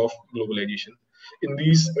present era of globalization. In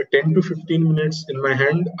these 10 to 15 minutes in my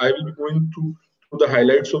hand, I will be going through the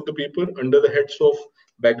highlights of the paper under the heads of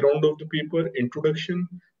background of the paper, introduction,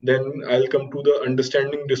 then I'll come to the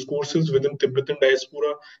understanding discourses within Tibetan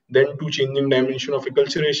diaspora, then to changing dimension of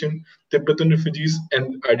acculturation, Tibetan refugees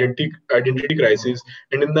and identity crisis.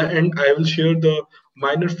 And in the end, I will share the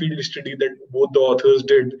minor field study that both the authors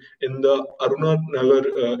did in the Aruna Nagar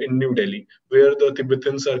in New Delhi, where the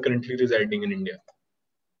Tibetans are currently residing in India.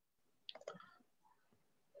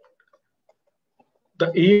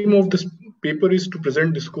 The aim of this paper is to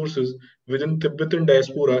present discourses within Tibetan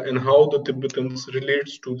diaspora and how the Tibetans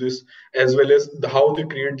relates to this, as well as how they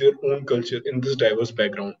create their own culture in this diverse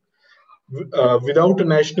background. Without a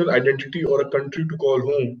national identity or a country to call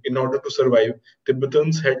home in order to survive,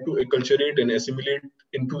 Tibetans had to acculturate and assimilate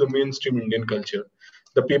into the mainstream Indian culture.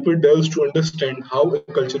 The paper delves to understand how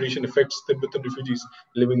acculturation affects Tibetan refugees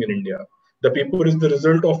living in India. The paper is the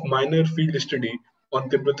result of minor field study on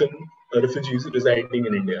Tibetan refugees residing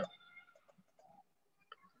in India.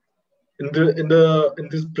 In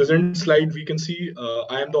this present slide, we can see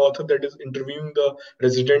I am the author that is interviewing the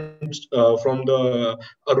residents from the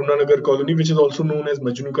Arunanagar colony, which is also known as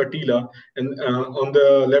Majnu Ka Tila. And on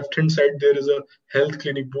the left hand side, there is a health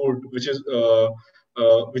clinic board, which is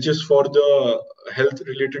for the health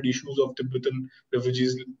related issues of Tibetan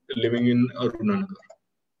refugees living in Arunanagar.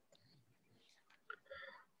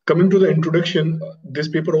 Coming to the introduction, this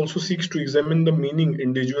paper also seeks to examine the meaning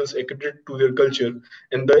individuals accredit to their culture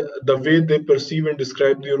and the way they perceive and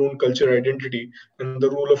describe their own culture identity and the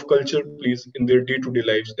role of culture plays in their day-to-day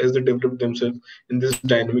lives as they develop themselves in this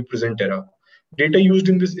dynamic present era. Data used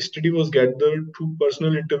in this study was gathered through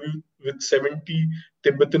personal interview with 70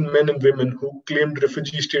 Tibetan men and women who claimed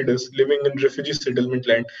refugee status living in refugee settlement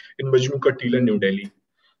land in Majnu Ka Tila, New Delhi.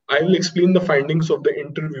 I will explain the findings of the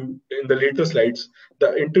interview in the later slides.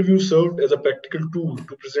 The interview served as a practical tool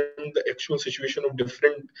to present the actual situation of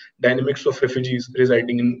different dynamics of refugees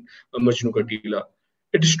residing in Majnu Ka Tila.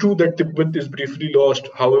 It is true that Tibet is briefly lost,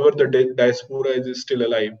 however, the diaspora is still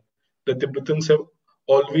alive. The Tibetans have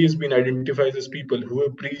always been identified as people who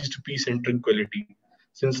have preached peace and tranquility.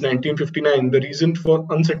 Since 1959, the reason for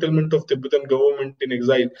unsettlement of Tibetan government in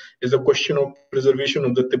exile is the question of preservation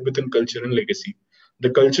of the Tibetan culture and legacy. The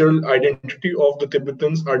cultural identity of the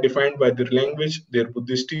Tibetans are defined by their language, their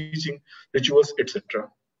Buddhist teaching, rituals, etc.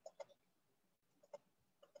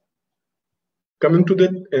 Coming to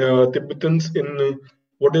the Tibetans in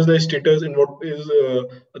what is the status and what is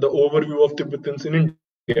the overview of Tibetans in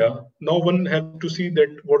India. Now one have to see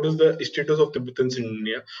that what is the status of Tibetans in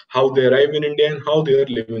India, how they arrive in India and how they are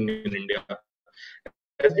living in India.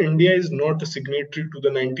 As India is not a signatory to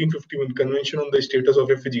the 1951 Convention on the Status of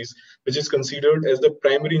Refugees, which is considered as the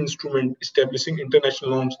primary instrument establishing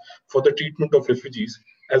international norms for the treatment of refugees.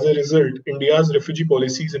 As a result, India's refugee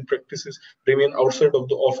policies and practices remain outside of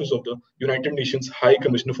the office of the United Nations High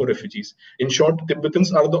Commissioner for Refugees. In short,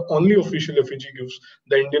 Tibetans are the only official refugee groups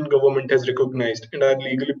the Indian government has recognized and are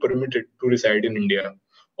legally permitted to reside in India.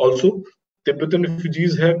 Also, Tibetan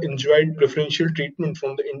refugees have enjoyed preferential treatment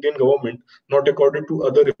from the Indian government, not accorded to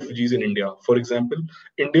other refugees in India. For example,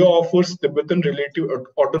 India offers Tibetan relative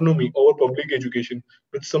autonomy over public education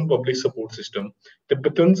with some public support system.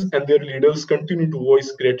 Tibetans and their leaders continue to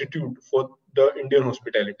voice gratitude for the Indian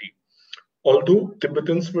hospitality. Although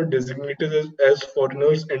Tibetans were designated as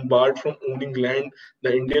foreigners and barred from owning land,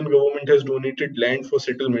 the Indian government has donated land for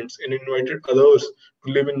settlements and invited others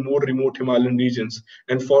to live in more remote Himalayan regions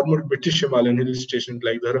and former British Himalayan hill stations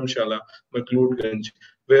like Dharamshala, McLeodganj,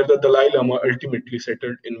 where the Dalai Lama ultimately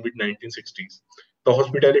settled in mid-1960s. The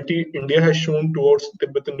hospitality India has shown towards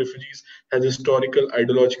Tibetan refugees has historical,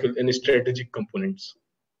 ideological, and strategic components.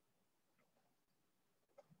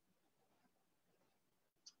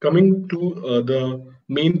 Coming to the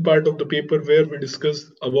main part of the paper where we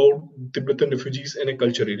discuss about Tibetan refugees and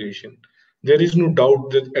acculturation. There is no doubt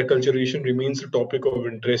that acculturation remains a topic of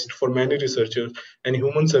interest for many researchers and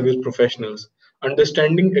human service professionals.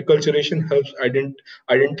 Understanding acculturation helps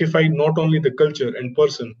identify not only the culture and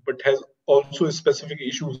person, but has also specific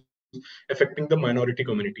issues affecting the minority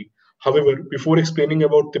community. However, before explaining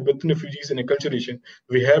about Tibetan refugees and acculturation,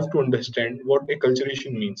 we have to understand what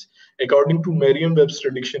acculturation means. According to Merriam-Webster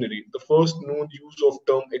dictionary, the first known use of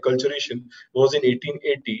term acculturation was in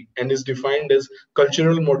 1880 and is defined as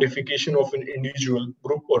cultural modification of an individual,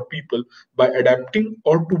 group, or people by adapting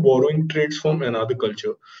or to borrowing traits from another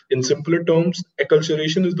culture. In simpler terms,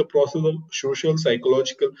 acculturation is the process of social,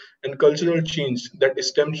 psychological, and cultural change that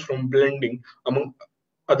stems from blending among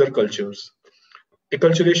other cultures.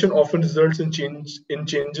 Acculturation often results in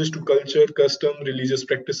changes to culture, custom, religious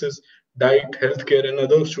practices, diet, healthcare, and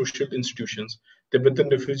other social institutions. Tibetan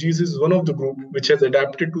refugees is one of the group which has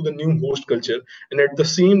adapted to the new host culture and at the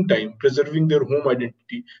same time preserving their home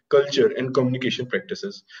identity, culture, and communication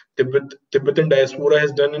practices. Tibetan diaspora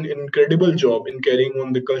has done an incredible job in carrying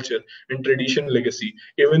on the culture and tradition legacy,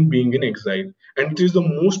 even being in exile. And it is the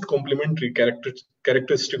most complementary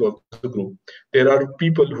characteristic of the group. There are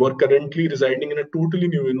people who are currently residing in a totally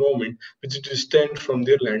new environment which is distant from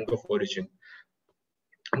their land of origin.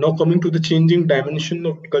 Now coming to the changing dimension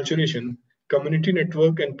of acculturation, community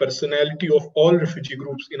network and personality of all refugee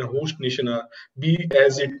groups in a host nation are, be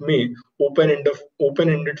as it may,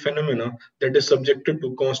 open-ended phenomena that is subjected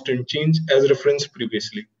to constant change as referenced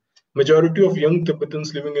previously. Majority of young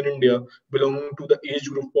Tibetans living in India belonging to the age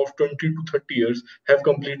group of 20 to 30 years have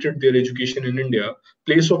completed their education in India.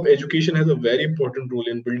 Place of education has a very important role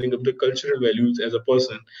in building up the cultural values as a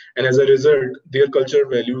person, and as a result, their cultural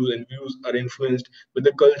values and views are influenced with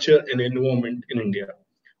the culture and environment in India.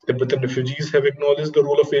 Tibetan refugees have acknowledged the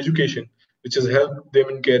role of education, which has helped them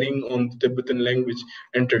in carrying on the Tibetan language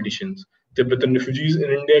and traditions. Tibetan refugees in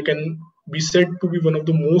India can be said to be one of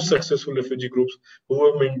the most successful refugee groups who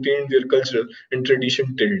have maintained their culture and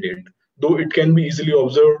tradition till date. Though it can be easily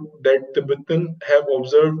observed that Tibetan have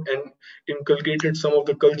observed and inculcated some of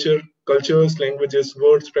the cultures, languages,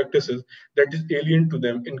 words, practices that is alien to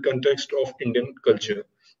them in context of Indian culture.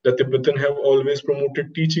 The Tibetan have always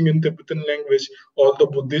promoted teaching in Tibetan language, all the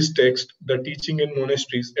Buddhist texts, the teaching in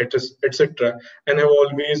monasteries, etc., and have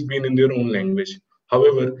always been in their own language.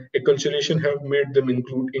 However, acculturation have made them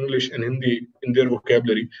include English and Hindi in their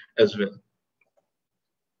vocabulary as well.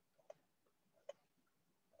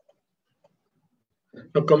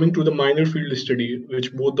 Now, coming to the minor field study,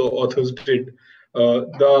 which both the authors did,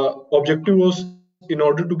 the objective was in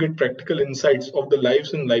order to get practical insights of the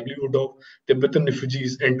lives and livelihood of Tibetan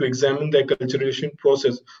refugees and to examine the acculturation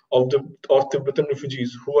process of Tibetan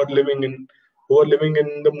refugees who are living in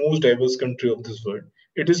the most diverse country of this world.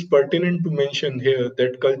 It is pertinent to mention here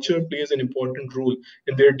that culture plays an important role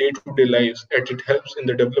in their day-to-day lives and it helps in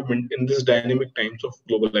the development in these dynamic times of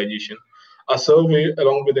globalization. A survey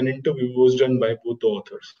along with an interview was done by both the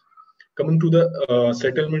authors. Coming to the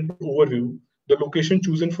settlement overview, the location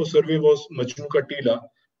chosen for survey was Majnuka Tila,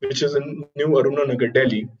 which is in New Arunanagar,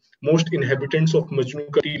 Delhi. Most inhabitants of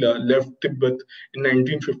Majnuka Tila left Tibet in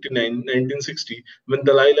 1959-1960 when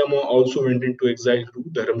Dalai Lama also went into exile to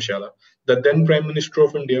Dharamshala. The then Prime Minister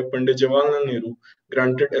of India, Pandit Jawaharlal Nehru,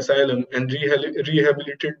 granted asylum and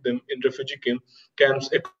rehabilitated them in refugee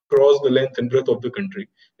camps across the length and breadth of the country.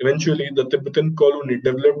 Eventually, the Tibetan colony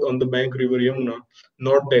developed on the bank river Yamuna,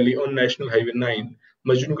 North Delhi on National Highway 9,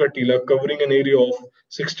 Majnuka Tila, covering an area of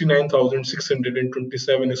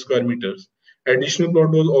 69,627 square meters. Additional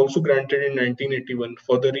plot was also granted in 1981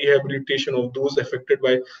 for the rehabilitation of those affected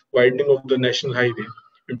by widening of the national highway.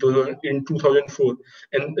 In 2004,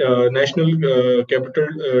 and National Capital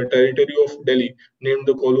Territory of Delhi named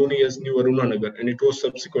the colony as New Arunanagar, and it was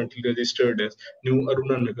subsequently registered as New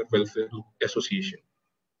Arunanagar Welfare Association.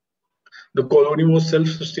 The colony was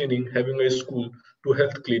self-sustaining, having a school, to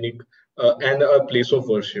health clinic, and a place of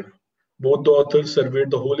worship. Both the authors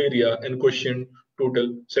surveyed the whole area and questioned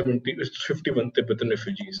total 51 Tibetan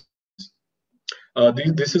refugees.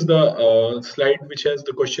 This is the slide which has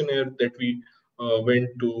the questionnaire that we went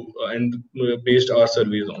to and based our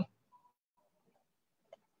surveys on.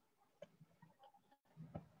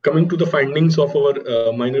 Coming to the findings of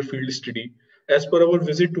our minor field study, as per our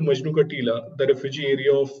visit to Majnu Ka Tila, the refugee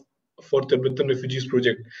area for Tibetan refugees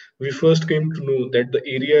project, we first came to know that the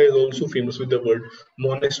area is also famous with the word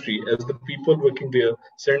monastery, as the people working there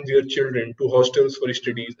send their children to hostels for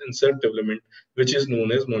studies and self-development, which is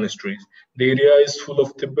known as monasteries. The area is full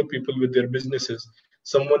of Tibet people with their businesses.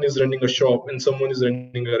 Someone is running a shop and someone is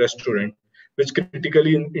running a restaurant, which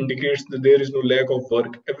critically indicates that there is no lack of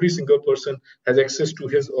work. Every single person has access to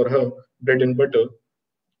his or her bread and butter,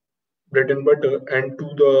 and to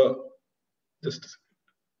the just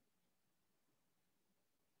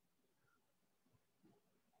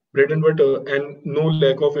bread and butter and no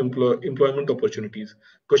lack of employment opportunities.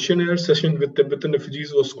 Questionnaire session with Tibetan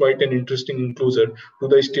refugees was quite an interesting enclosure to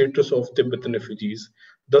the status of Tibetan refugees.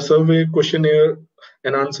 The survey questionnaire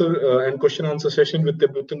and question answer session with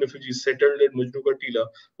Tibetan refugees settled at Majnu Ka Tila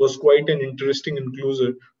was quite an interesting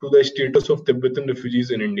enclosure to the status of Tibetan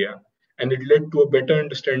refugees in India. And it led to a better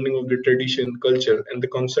understanding of the tradition, culture, and the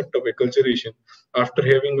concept of acculturation after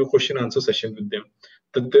having a question answer session with them.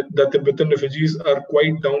 The Tibetan refugees are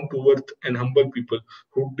quite down to earth and humble people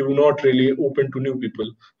who do not really open to new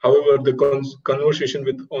people. However, the conversation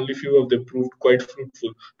with only few of them proved quite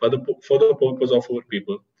fruitful for the purpose of our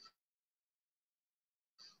people.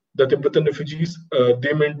 The Tibetan refugees,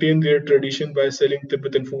 they maintain their tradition by selling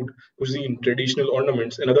Tibetan food, cuisine, traditional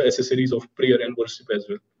ornaments, and other accessories of prayer and worship as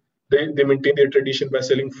well. They maintain their tradition by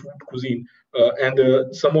selling food, cuisine,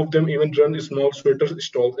 and some of them even run small sweater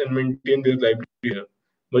stalls and maintain their livelihood here.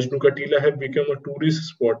 Majnu Ka Tila have become a tourist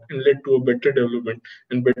spot and led to a better development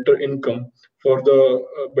and better income for the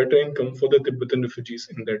Tibetan refugees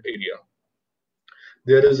in that area.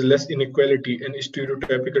 There is less inequality and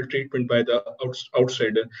stereotypical treatment by the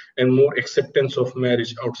outsider and more acceptance of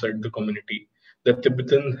marriage outside the community. The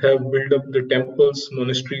Tibetans have built up the temples,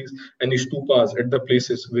 monasteries, and stupas at the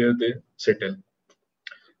places where they settle.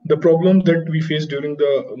 The problem that we face during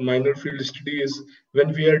the minor field study is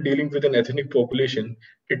when we are dealing with an ethnic population,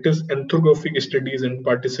 it is ethnographic studies and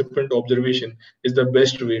participant observation is the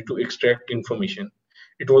best way to extract information.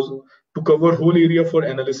 It was to cover whole area for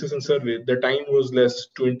analysis and survey. The time was less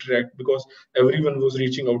to interact because everyone was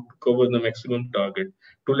reaching out to cover the maximum target.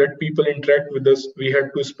 To let people interact with us, we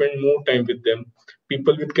had to spend more time with them.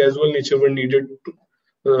 People with casual nature were needed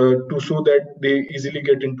to show that they easily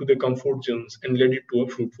get into the comfort zones and lead it to a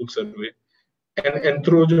fruitful survey. An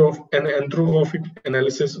anthropomorphic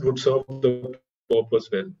analysis would serve the purpose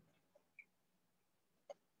well.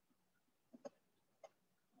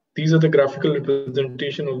 These are the graphical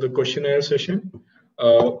representation of the questionnaire session.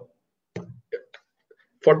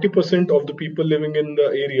 40% of the people living in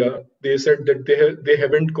the area, they said that they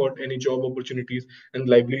haven't got any job opportunities and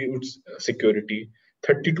livelihoods security.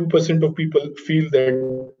 32% of people feel that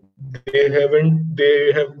they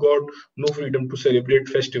have got no freedom to celebrate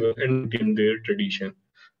festival and maintain their tradition.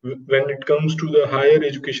 When it comes to the higher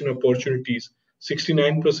education opportunities,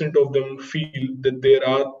 69% of them feel that there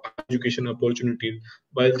are education opportunities,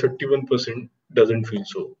 while 31% doesn't feel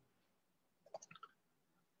so.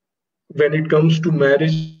 When it comes to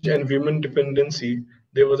marriage and women dependency,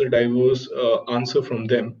 there was a diverse answer from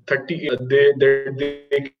them. 38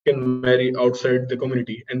 they can marry outside the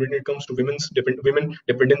community, and when it comes to women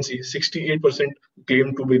dependency, 68%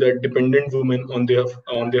 claim to be the dependent women on their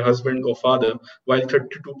husband or father, while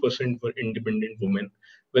 32% were independent women.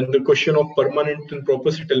 When the question of permanent and proper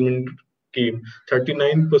settlement came,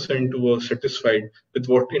 39% were satisfied with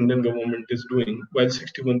what Indian government is doing, while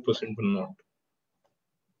 61% were not.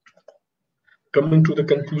 Coming to the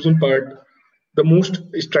conclusion part, the most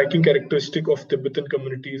striking characteristic of Tibetan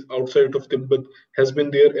communities outside of Tibet has been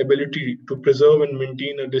their ability to preserve and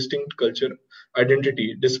maintain a distinct culture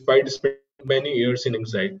identity despite spending many years in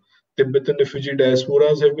exile. Tibetan refugee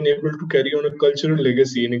diasporas have been able to carry on a cultural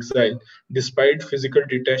legacy in exile despite physical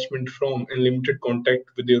detachment from and limited contact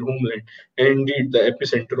with their homeland, and indeed the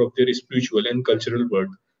epicenter of their spiritual and cultural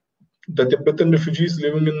world. The Tibetan refugees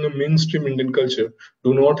living in the mainstream Indian culture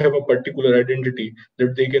do not have a particular identity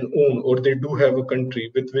that they can own, or they do have a country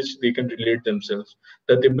with which they can relate themselves.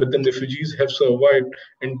 The Tibetan refugees have survived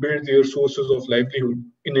and built their sources of livelihood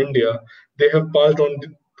in India. They have passed on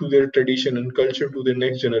to their tradition and culture to the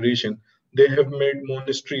next generation. They have made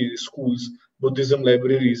monasteries, schools, Buddhism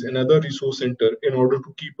libraries, and other resource centers in order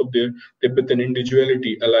to keep up their Tibetan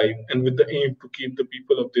individuality alive, and with the aim to keep the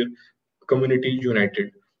people of their community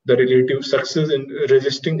united. The relative success in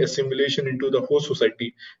resisting assimilation into the host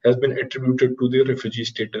society has been attributed to their refugee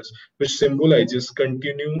status, which symbolizes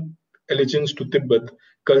continued allegiance to Tibet.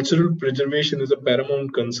 Cultural preservation is a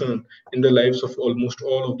paramount concern in the lives of almost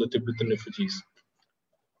all of the Tibetan refugees.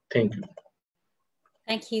 Thank you.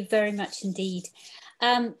 Thank you very much indeed.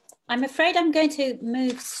 I'm afraid I'm going to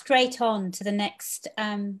move straight on to the next.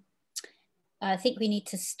 I think we need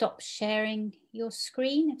to stop sharing your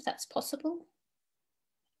screen, if that's possible.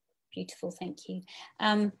 Beautiful, thank you.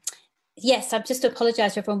 Yes, I've just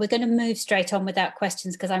apologized, everyone. We're going to move straight on without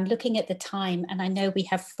questions because I'm looking at the time and I know we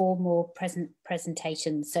have 4 more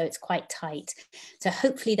presentations, so it's quite tight. So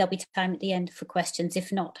hopefully there'll be time at the end for questions.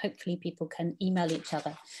 If not, hopefully people can email each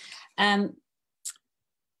other.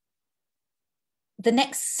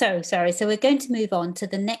 So we're going to move on to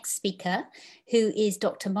the next speaker, who is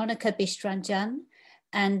Dr. Monica Bishranjan.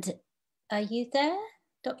 And are you there,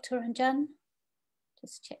 Dr. Ranjan?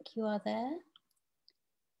 Just check you are there.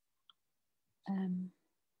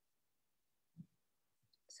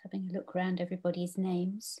 Just having a look around everybody's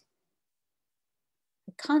names.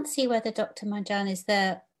 I can't see whether Dr. Ranjan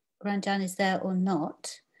is there or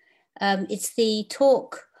not. It's the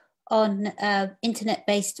talk on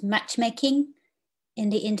internet-based matchmaking in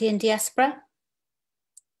the Indian diaspora.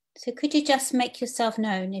 So could you just make yourself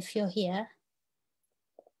known if you're here?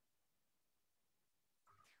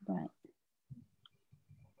 Right.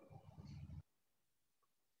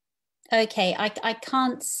 Okay, I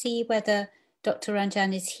can't see whether Dr.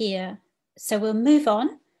 Ranjan is here. So we'll move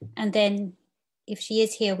on, and then if she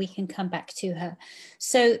is here, we can come back to her.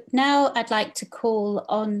 So now I'd like to call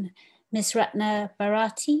on Ms. Ratna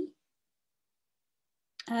Bharati,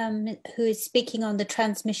 who is speaking on the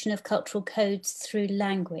transmission of cultural codes through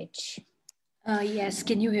language. Yes,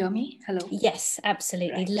 can you hear me? Hello? Yes,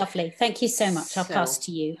 absolutely. Right. Lovely. Thank you so much. I'll pass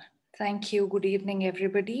to you. Thank you. Good evening,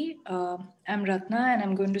 everybody. I'm Ratna, and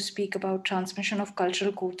I'm going to speak about transmission of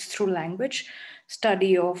cultural codes through language,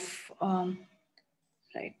 study of,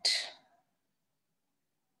 right.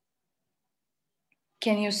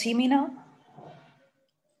 Can you see me now?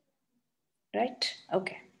 Right?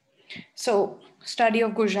 Okay. So, study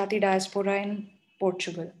of Gujarati diaspora in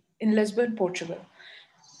Portugal, in Lisbon, Portugal.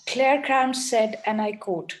 Claire Cramps said, and I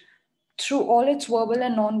quote, "Through all its verbal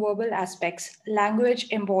and non-verbal aspects, language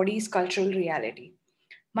embodies cultural reality.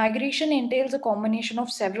 Migration entails a combination of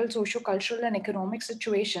several socio-cultural and economic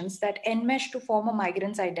situations that enmesh to form a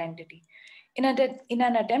migrant's identity. In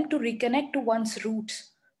an attempt to reconnect to one's roots,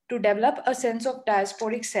 to develop a sense of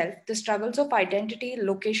diasporic self, the struggles of identity,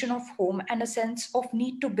 location of home, and a sense of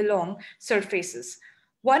need to belong surfaces.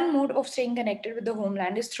 One mode of staying connected with the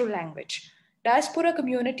homeland is through language. Diaspora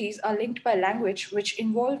communities are linked by language, which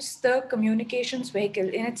involves the communications vehicle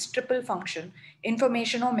in its triple function: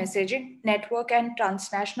 information or messaging, network, and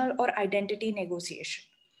transnational or identity negotiation.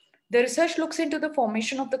 The research looks into the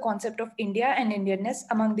formation of the concept of India and Indianness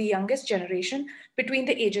among the youngest generation between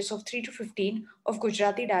the ages of 3 to 15 of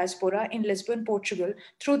Gujarati diaspora in Lisbon, Portugal,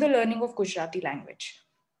 through the learning of Gujarati language.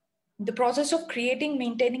 The process of creating,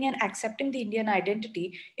 maintaining, and accepting the Indian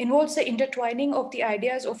identity involves the intertwining of the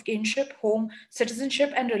ideas of kinship, home,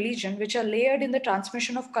 citizenship, and religion, which are layered in the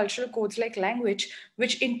transmission of cultural codes like language,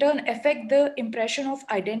 which in turn affect the impression of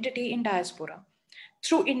identity in diaspora.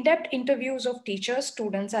 Through in-depth interviews of teachers,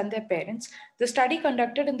 students, and their parents, the study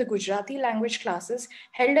conducted in the Gujarati language classes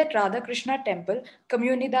held at Radhakrishna Temple,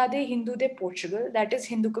 Comunidade Hindu de Portugal, that is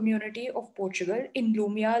Hindu Community of Portugal, in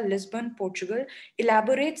Lumia, Lisbon, Portugal,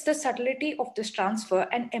 elaborates the subtlety of this transfer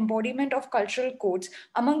and embodiment of cultural codes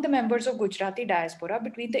among the members of Gujarati diaspora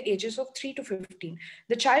between the ages of 3 to 15.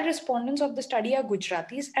 The child respondents of the study are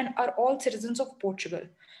Gujaratis and are all citizens of Portugal.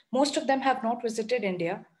 Most of them have not visited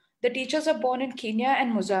India. The teachers are born in Kenya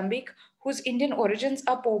and Mozambique, whose Indian origins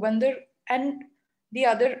are Porbandar, and the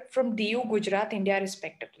other from Diu, Gujarat, India,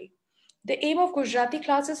 respectively. The aim of Gujarati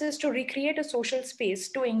classes is to recreate a social space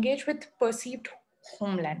to engage with perceived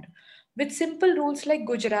homeland. With simple rules like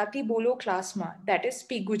Gujarati Bolo Classma, that is,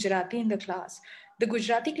 speak Gujarati in the class, the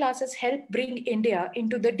Gujarati classes help bring India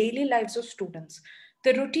into the daily lives of students.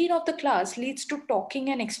 The routine of the class leads to talking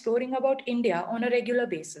and exploring about India on a regular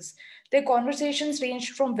basis. Their conversations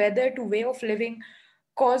ranged from weather to way of living,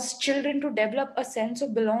 cause children to develop a sense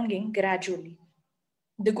of belonging gradually.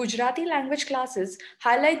 The Gujarati language classes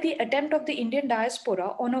highlight the attempt of the Indian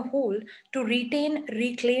diaspora on a whole to retain,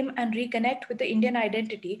 reclaim, and reconnect with the Indian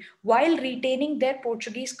identity while retaining their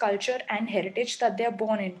Portuguese culture and heritage that they are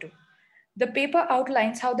born into. The paper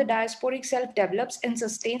outlines how the diasporic self develops and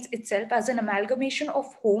sustains itself as an amalgamation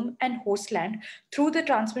of home and hostland through the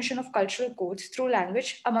transmission of cultural codes through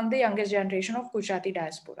language among the youngest generation of Gujarati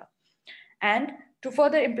diaspora. And to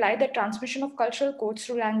further imply that transmission of cultural codes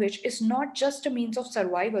through language is not just a means of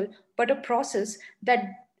survival, but a process that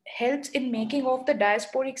helps in making of the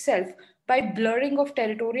diasporic self by blurring of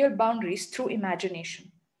territorial boundaries through imagination.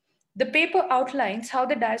 The paper outlines how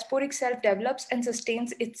the diasporic self develops and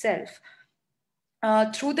sustains itself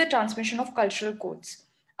through the transmission of cultural codes.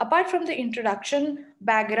 Apart from the introduction,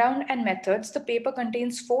 background, and methods, the paper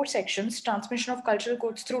contains 4 sections: transmission of cultural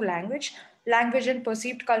codes through language, language and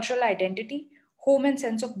perceived cultural identity, home and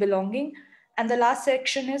sense of belonging, and the last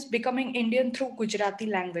section is becoming Indian through Gujarati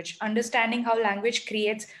language, understanding how language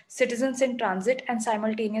creates citizens in transit and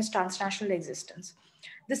simultaneous transnational existence.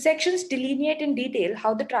 The sections delineate in detail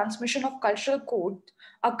how the transmission of cultural code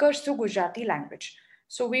occurs through Gujarati language.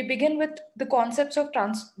 So we begin with the concepts of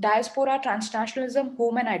diaspora, transnationalism,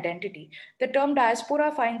 home, and identity. The term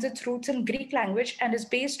diaspora finds its roots in Greek language and is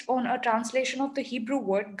based on a translation of the Hebrew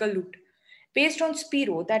word galut. Based on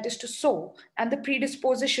spiro, that is to sow, and the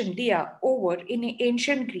predisposition dia, over, in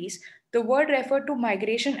ancient Greece, the word referred to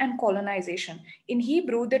migration and colonization. In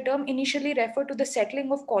Hebrew, the term initially referred to the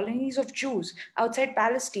settling of colonies of Jews outside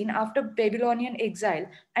Palestine after Babylonian exile,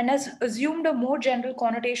 and has assumed a more general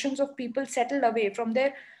connotations of people settled away from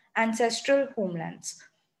their ancestral homelands.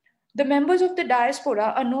 The members of the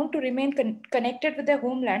diaspora are known to remain connected with their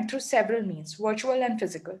homeland through several means, virtual and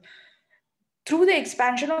physical. Through the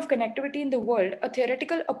expansion of connectivity in the world, a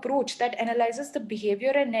theoretical approach that analyzes the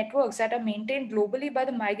behavior and networks that are maintained globally by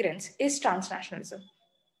the migrants is transnationalism.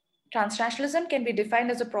 Transnationalism can be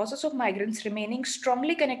defined as a process of migrants remaining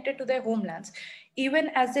strongly connected to their homelands, even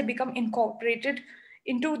as they become incorporated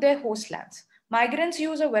into their host lands. Migrants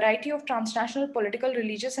use a variety of transnational political,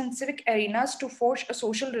 religious, and civic arenas to forge a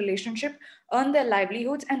social relationship, earn their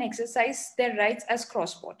livelihoods, and exercise their rights as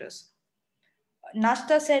cross-borders.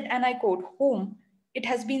 Nasta said, and I quote, "Home, it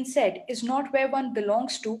has been said, is not where one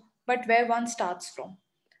belongs to, but where one starts from."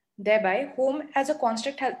 Thereby, home as a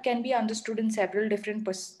construct can be understood in several different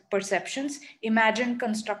perceptions: imagined,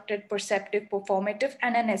 constructed, perceptive, performative,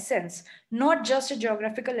 and an essence, not just a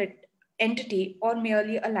geographical entity or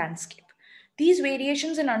merely a landscape. These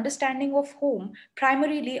variations in understanding of home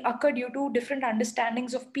primarily occur due to different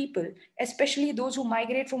understandings of people, especially those who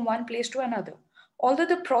migrate from one place to another. Although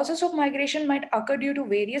the process of migration might occur due to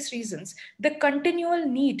various reasons, the continual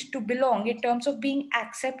need to belong in terms of being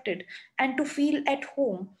accepted and to feel at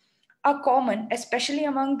home are common, especially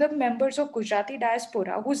among the members of Gujarati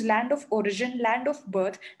diaspora, whose land of origin, land of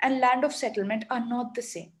birth, and land of settlement are not the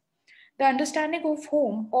same. The understanding of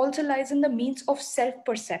home also lies in the means of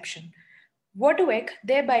self-perception. Wojciech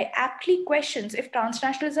thereby aptly questions if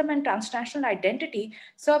transnationalism and transnational identity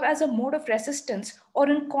serve as a mode of resistance or,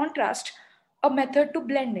 in contrast, a method to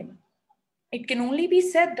blend in. It can only be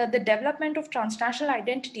said that the development of transnational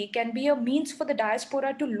identity can be a means for the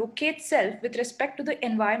diaspora to locate self with respect to the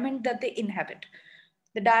environment that they inhabit.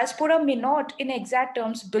 The diaspora may not, in exact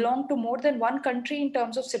terms, belong to more than one country in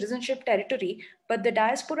terms of citizenship territory, but the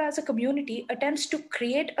diaspora as a community attempts to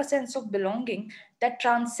create a sense of belonging that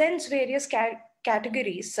transcends various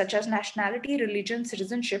categories such as nationality, religion,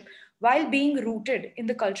 citizenship, while being rooted in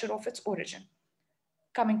the culture of its origin.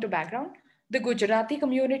 Coming to background, the Gujarati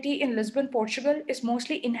community in Lisbon, Portugal is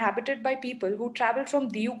mostly inhabited by people who traveled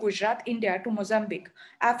from Diu, Gujarat, India to Mozambique,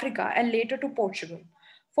 Africa, and later to Portugal.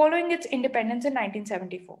 Following its independence in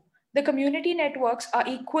 1974, the community networks are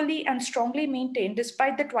equally and strongly maintained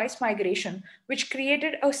despite the twice migration, which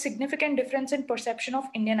created a significant difference in perception of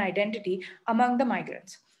Indian identity among the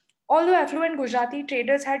migrants. Although affluent Gujarati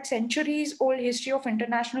traders had centuries-old history of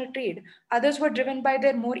international trade, others were driven by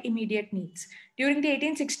their more immediate needs. During the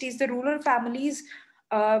 1860s, the rural families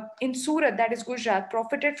in Surat, that is Gujarat,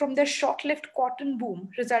 profited from their short-lived cotton boom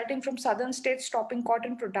resulting from southern states stopping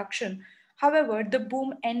cotton production. However, the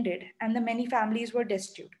boom ended and the many families were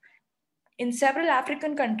destitute. In several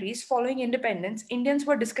African countries following independence, Indians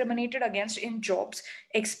were discriminated against in jobs,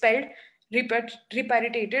 expelled,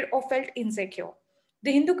 repatriated, or felt insecure.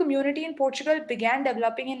 The Hindu community in Portugal began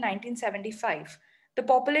developing in 1975. The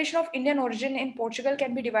population of Indian origin in Portugal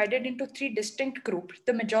can be divided into 3 distinct groups.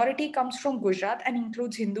 The majority comes from Gujarat and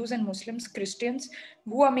includes Hindus and Muslims, Christians,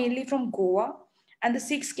 who are mainly from Goa, and the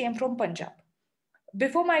Sikhs came from Punjab.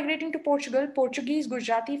 Before migrating to Portugal, Portuguese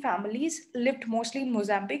Gujarati families lived mostly in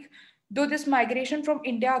Mozambique, though this migration from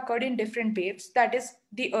India occurred in different waves, that is,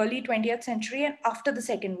 the early 20th century and after the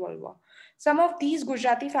Second World War. Some of these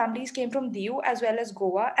Gujarati families came from Diu as well as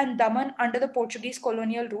Goa and Daman under the Portuguese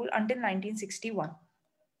colonial rule until 1961.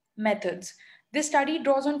 Methods. This study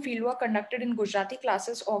draws on fieldwork conducted in Gujarati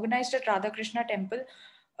classes organized at Radhakrishna Temple,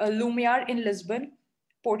 Lumiar in Lisbon,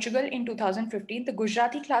 Portugal in 2015. The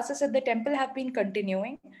Gujarati classes at the temple have been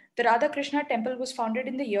continuing. The Radhakrishna Temple was founded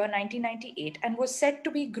in the year 1998 and was said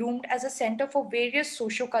to be groomed as a center for various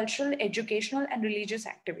socio-cultural, educational, and religious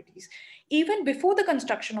activities. Even before the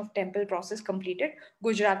construction of temple process completed,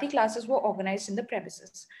 Gujarati classes were organized in the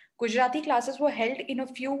premises. Gujarati classes were held in a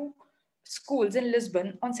few schools in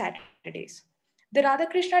Lisbon on Saturdays. The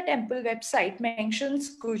Radhakrishna Temple website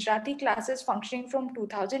mentions Gujarati classes functioning from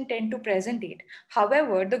 2010 to present date.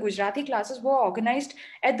 However, the Gujarati classes were organized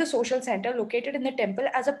at the social center located in the temple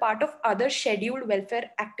as a part of other scheduled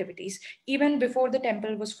welfare activities, even before the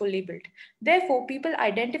temple was fully built. Therefore, people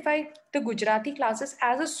identify the Gujarati classes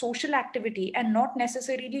as a social activity and not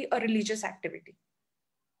necessarily a religious activity.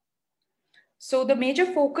 So the major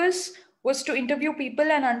focus was to interview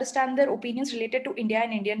people and understand their opinions related to India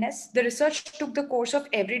and Indianness. The research took the course of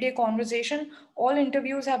everyday conversation. All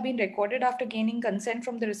interviews have been recorded after gaining consent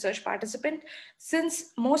from the research participant.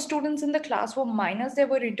 Since most students in the class were minors, they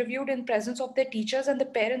were interviewed in presence of their teachers, and the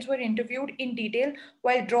parents were interviewed in detail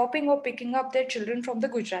while dropping or picking up their children from the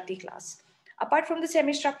Gujarati class. Apart from the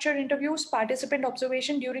semi-structured interviews, participant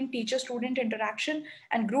observation during teacher-student interaction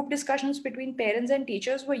and group discussions between parents and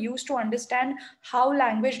teachers were used to understand how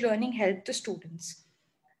language learning helped the students.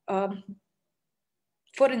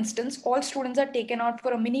 For instance, all students are taken out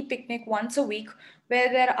for a mini picnic once a week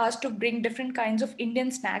where they're asked to bring different kinds of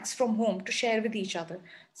Indian snacks from home to share with each other.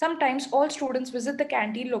 Sometimes all students visit the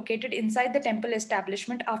canteen located inside the temple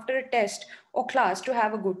establishment after a test or class to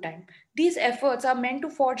have a good time. These efforts are meant to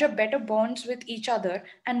forge a better bonds with each other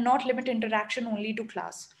and not limit interaction only to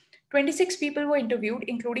class. 26 people were interviewed,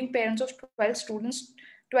 including parents of 12 students.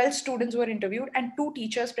 12 students were interviewed and 2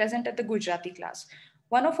 teachers present at the Gujarati class.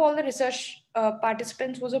 One of all the research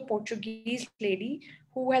participants was a Portuguese lady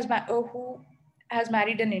who has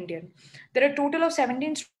married an Indian. There are a total of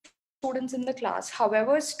 17 students in the class.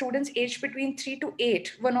 However, students aged between 3 to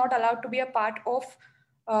 8 were not allowed to be a part of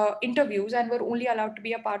interviews and were only allowed to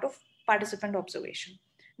be a part of participant observation.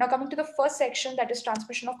 Now coming to the first section, that is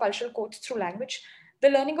transmission of cultural codes through language. The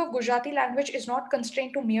learning of Gujarati language is not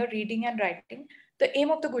constrained to mere reading and writing. The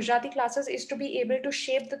aim of the Gujarati classes is to be able to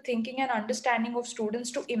shape the thinking and understanding of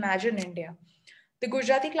students to imagine India. The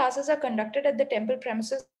Gujarati classes are conducted at the temple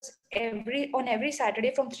premises on every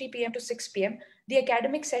Saturday from 3 p.m. to 6 p.m. The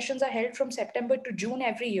academic sessions are held from September to June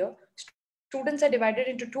every year. Students are divided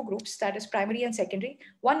into 2 groups, that is primary and secondary.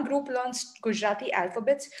 One group learns Gujarati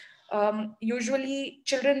alphabets, usually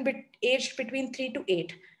children aged between 3 to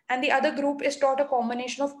 8. And the other group is taught a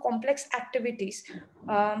combination of complex activities,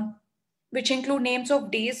 which include names of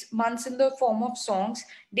days, months in the form of songs,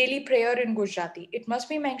 daily prayer in Gujarati. It must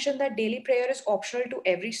be mentioned that daily prayer is optional to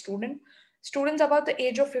every student. Students above the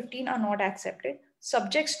age of 15 are not accepted.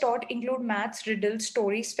 Subjects taught include maths, riddles,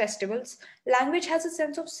 stories, festivals. Language has a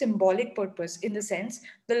sense of symbolic purpose in the sense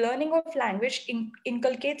the learning of language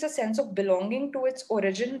inculcates a sense of belonging to its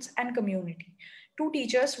origins and community. 2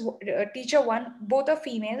 teachers, teacher 1, both are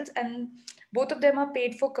females and both of them are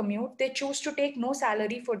paid for commute. They choose to take no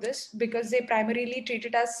salary for this because they primarily treat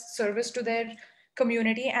it as service to their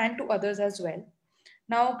community and to others as well.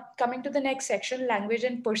 Now, coming to the next section, language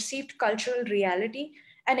and perceived cultural reality.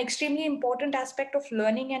 An extremely important aspect of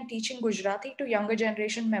learning and teaching Gujarati to younger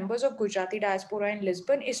generation members of Gujarati diaspora in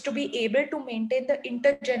Lisbon is to be able to maintain the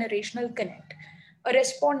intergenerational connect. A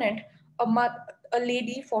respondent, a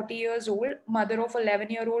lady, 40 years old, mother of an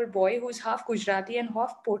 11-year-old boy who is half Gujarati and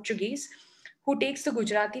half Portuguese, who takes the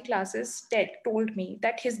Gujarati classes, told me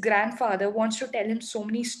that his grandfather wants to tell him so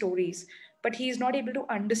many stories, but he is not able to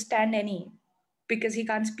understand any because he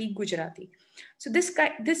can't speak Gujarati. So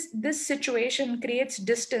this situation creates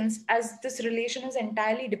distance as this relation is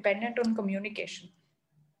entirely dependent on communication.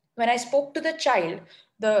 When I spoke to the child,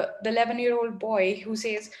 the 11-year-old boy who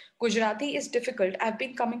says, Gujarati is difficult. I've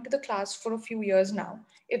been coming to the class for a few years now.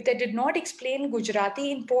 If they did not explain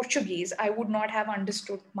Gujarati in Portuguese, I would not have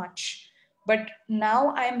understood much. But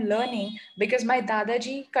now I'm learning because my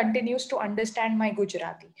Dadaji continues to understand my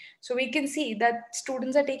Gujarati. So we can see that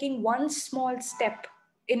students are taking one small step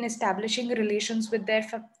in establishing relations with their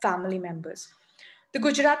family members. The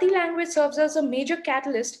Gujarati language serves as a major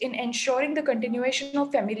catalyst in ensuring the continuation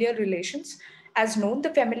of familiar relations. As known,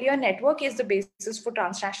 the familiar network is the basis for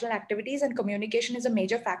transnational activities, and communication is a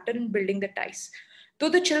major factor in building the ties. Though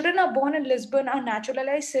the children are born in Lisbon are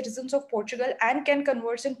naturalized citizens of Portugal and can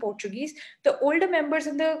converse in Portuguese, the older members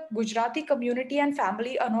in the Gujarati community and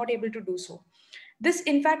family are not able to do so. This,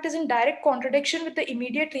 in fact, is in direct contradiction with the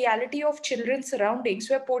immediate reality of children's surroundings,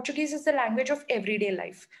 where Portuguese is the language of everyday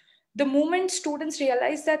life. The moment students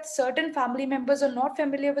realize that certain family members are not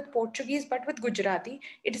familiar with Portuguese but with Gujarati,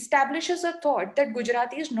 it establishes a thought that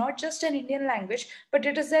Gujarati is not just an Indian language, but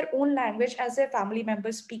it is their own language as their family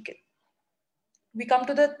members speak it. We come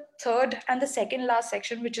to the third and the second last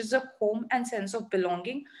section, which is the home and sense of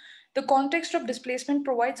belonging. The context of displacement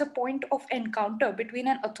provides a point of encounter between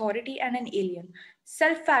an authority and an alien.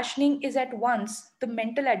 Self-fashioning is at once the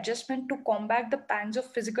mental adjustment to combat the pangs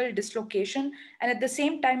of physical dislocation, and at the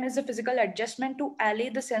same time is the physical adjustment to allay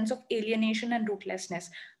the sense of alienation and rootlessness.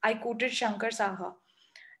 I quoted Shankar Saha.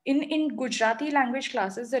 In Gujarati language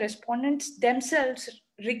classes, the respondents themselves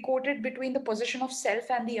recorded between the position of self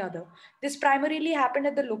and the other. This primarily happened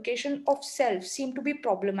at the location of self seemed to be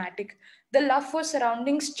problematic. The love for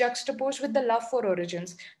surroundings juxtaposed with the love for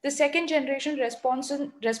origins. The second generation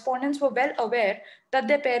respondents were well aware that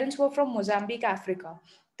their parents were from Mozambique, Africa.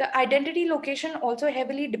 The identity location also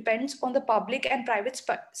heavily depends on the public and private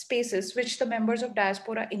spaces which the members of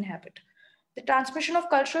diaspora inhabit. The transmission of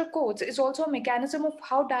cultural codes is also a mechanism of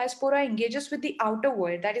how diaspora engages with the outer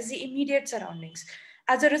world, that is, the immediate surroundings.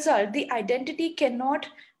 As a result, the identity cannot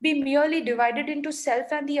be merely divided into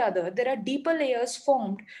self and the other. There are deeper layers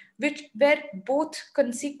formed where both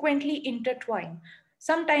consequently intertwine,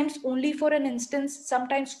 sometimes only for an instance,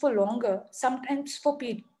 sometimes for longer, sometimes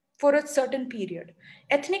for a certain period.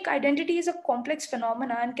 Ethnic identity is a complex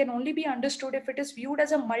phenomenon and can only be understood if it is viewed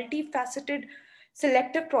as a multifaceted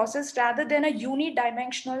selective process rather than a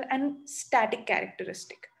unidimensional and static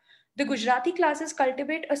characteristic. The Gujarati classes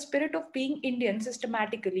cultivate a spirit of being Indian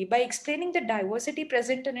systematically. By explaining the diversity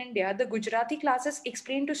present in India, the Gujarati classes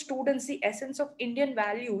explain to students the essence of Indian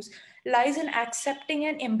values lies in accepting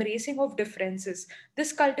and embracing of differences.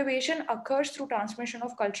 This cultivation occurs through transmission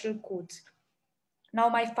of cultural codes. Now,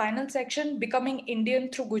 my final section, Becoming Indian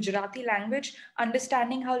through Gujarati language,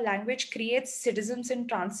 understanding how language creates citizens in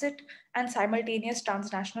transit and simultaneous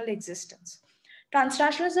transnational existence.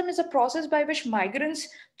 Transnationalism is a process by which migrants,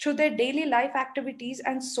 through their daily life activities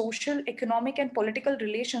and social, economic, and political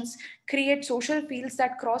relations, create social fields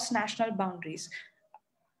that cross national boundaries.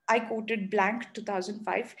 I quoted Blank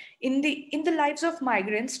 2005. In the lives of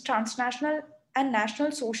migrants, transnational and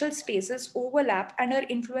national social spaces overlap and are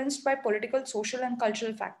influenced by political, social, and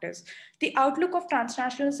cultural factors. The outlook of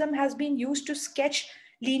transnationalism has been used to sketch,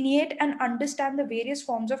 lineate, and understand the various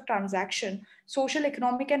forms of transaction, social,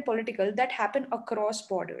 economic, and political, that happen across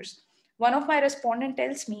borders. One of my respondents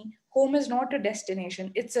tells me, home is not a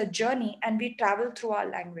destination, it's a journey, and we travel through our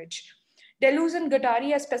language. Deleuze and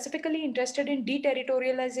Guattari are specifically interested in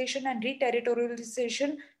deterritorialization and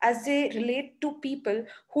reterritorialization as they relate to people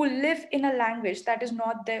who live in a language that is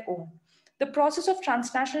not their own. The process of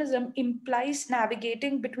transnationalism implies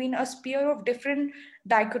navigating between a sphere of different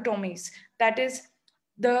dichotomies, that is,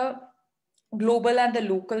 the global and the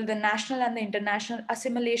local, the national and the international,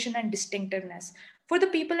 assimilation and distinctiveness. For the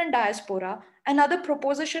people in diaspora, another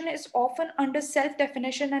proposition is often under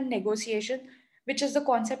self-definition and negotiation, which is the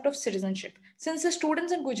concept of citizenship. Since the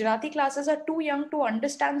students in Gujarati classes are too young to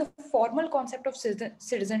understand the formal concept of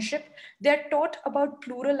citizenship, they are taught about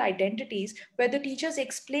plural identities, where the teachers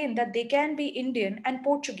explain that they can be Indian and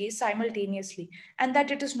Portuguese simultaneously, and that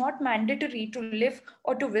it is not mandatory to live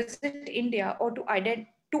or to visit India or to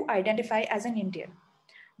identify as an Indian.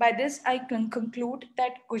 By this, I can conclude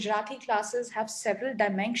that Gujarati classes have several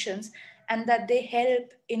dimensions and that they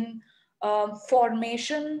help in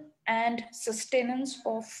formation and sustenance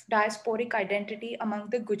of diasporic identity among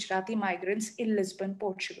the Gujarati migrants in Lisbon,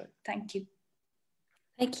 Portugal. Thank you.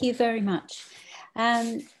 Thank you very much.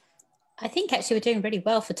 I think actually we're doing really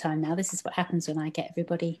well for time now. This is what happens when I get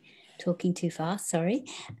everybody talking too fast, sorry.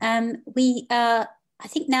 I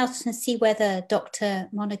think now to see whether Dr.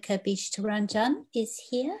 Monica Bijtaranjan is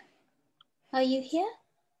here. Are you here?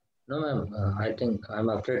 No, ma'am. I think I'm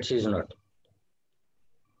afraid she's not.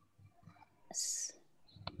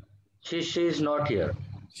 She's not here.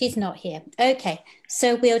 She's not here. Okay,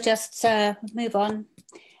 so we'll just move on.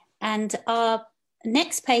 And our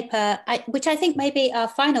next paper, which I think may be our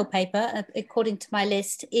final paper, according to my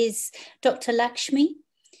list, is Dr. Lakshmi,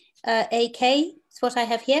 AK, is what I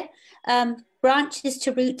have here. Branches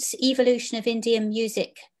to Roots, Evolution of Indian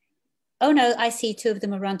Music. Oh no, I see two of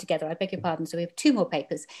them are run together. I beg your pardon. So we have two more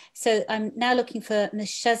papers. So I'm now looking for Ms.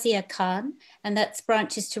 Shazia Khan, and that's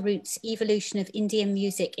Branches to Roots, Evolution of Indian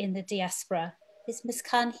Music in the Diaspora. Is Ms.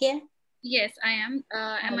 Khan here? Yes, I am.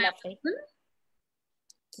 Am I audible?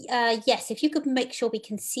 Yes, if you could make sure we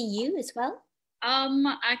can see you as well.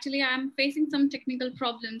 Actually, I'm facing some technical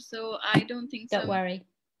problems, so I don't think so. Don't worry.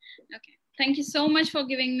 Okay. Thank you so much for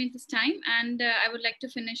giving me this time, and I would like to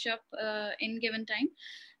finish up in given time.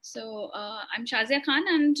 So I'm Shazia Khan,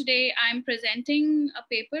 and today I'm presenting a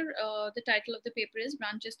paper. The title of the paper is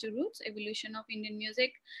Branches to Roots, Evolution of Indian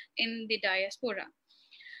Music in the Diaspora.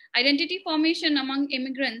 Identity formation among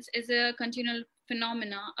immigrants is a continual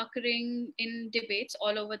phenomena occurring in debates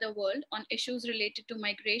all over the world on issues related to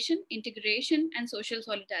migration, integration, and social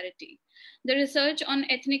solidarity. The research on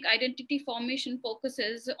ethnic identity formation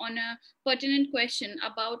focuses on a pertinent question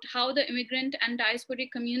about how the immigrant and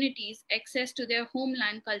diasporic communities access to their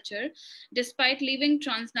homeland culture despite living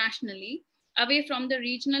transnationally, away from the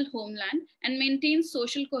regional homeland, and maintain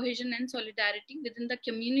social cohesion and solidarity within the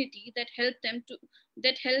community that help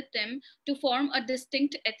them to form a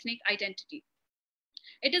distinct ethnic identity.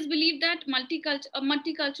 It is believed that a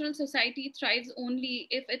multicultural society thrives only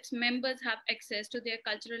if its members have access to their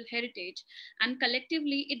cultural heritage, and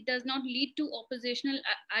collectively it does not lead to oppositional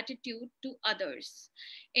attitude to others.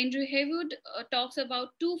 Andrew Haywood talks about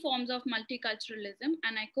two forms of multiculturalism,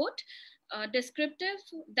 and I quote, descriptive,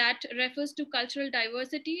 that refers to cultural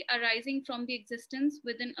diversity arising from the existence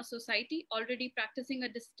within a society already practicing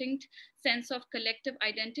a distinct sense of collective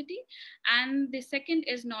identity. And the second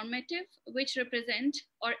is normative, which represents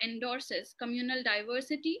or endorses communal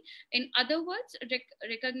diversity. In other words,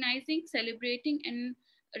 recognizing, celebrating, and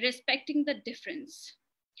respecting the difference.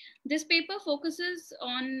 This paper focuses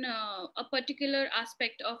on a particular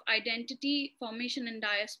aspect of identity formation in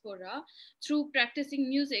diaspora through practicing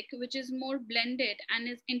music, which is more blended and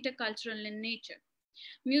is intercultural in nature.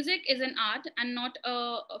 Music is an art and not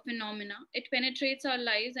a phenomena. It penetrates our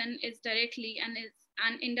lives and is directly and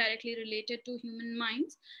indirectly related to human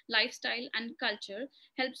minds, lifestyle, and culture,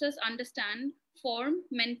 helps us understand, form,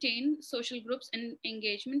 maintain social groups and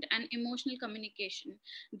engagement and emotional communication.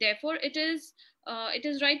 Therefore, it is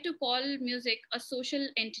right to call music a social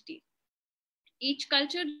entity. Each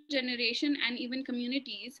culture, generation, and even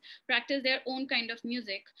communities practice their own kind of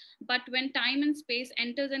music, but when time and space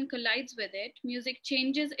enters and collides with it, music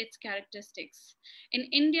changes its characteristics. In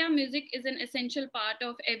India, music is an essential part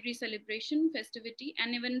of every celebration, festivity,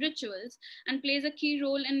 and even rituals, and plays a key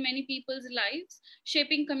role in many people's lives,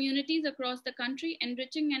 shaping communities across the country,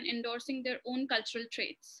 enriching and endorsing their own cultural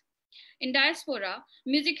traits. In diaspora,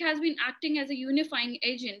 music has been acting as a unifying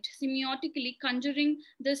agent, semiotically conjuring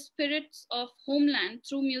the spirits of homeland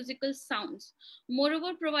through musical sounds.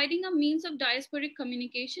 Moreover, providing a means of diasporic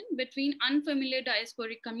communication between unfamiliar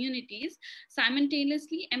diasporic communities,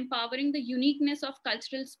 simultaneously empowering the uniqueness of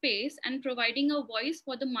cultural space and providing a voice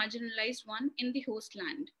for the marginalized one in the host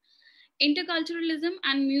land. Interculturalism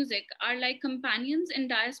and music are like companions in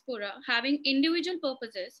diaspora, having individual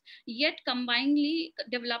purposes, yet combinedly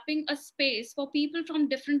developing a space for people from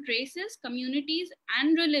different races, communities,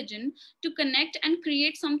 and religion to connect and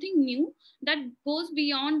create something new that goes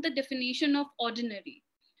beyond the definition of ordinary.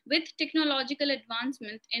 With technological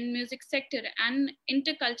advancement in music sector and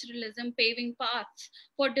interculturalism paving paths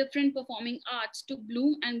for different performing arts to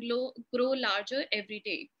bloom and grow larger every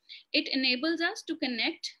day, it enables us to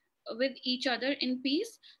connect with each other in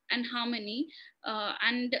peace and harmony,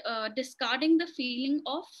 and discarding the feeling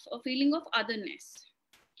of otherness.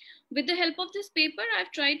 With the help of this paper,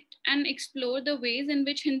 I've tried and explored the ways in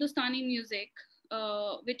which Hindustani music,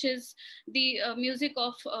 which is the music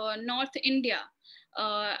of North India,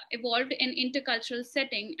 evolved in intercultural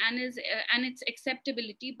setting and its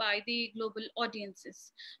acceptability by the global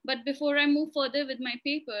audiences. But before I move further with my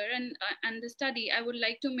paper and the study, I would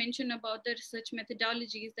like to mention about the research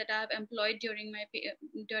methodologies that I have employed during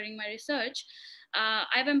my research.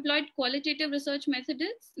 I've employed qualitative research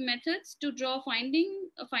methods to draw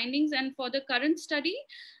findings, and for the current study,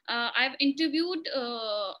 I've interviewed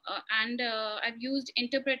and I've used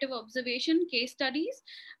interpretive observation, case studies,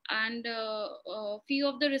 and few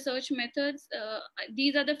of the research methods.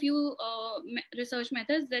 These are the few research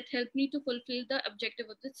methods that help me to fulfill the objective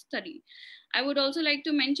of the study. I would also like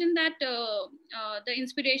to mention that the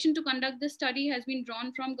inspiration to conduct this study has been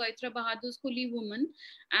drawn from Gayatri Bahadur's Kuli Woman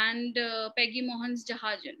and Peggy Mohan's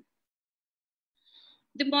Jahajan.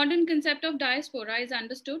 The modern concept of diaspora is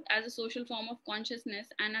understood as a social form of consciousness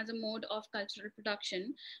and as a mode of cultural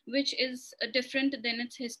production, which is different than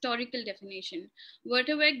its historical definition.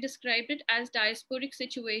 Werteweg described it as diasporic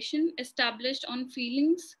situation established on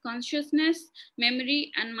feelings, consciousness,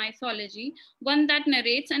 memory, and mythology, one that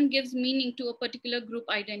narrates and gives meaning to a particular group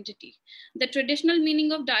identity. The traditional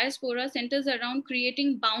meaning of diaspora centers around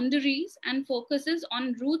creating boundaries and focuses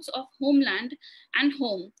on roots of homeland and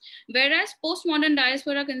home, whereas postmodern diaspora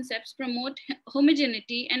concepts promote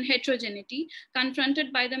homogeneity and heterogeneity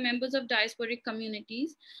confronted by the members of diasporic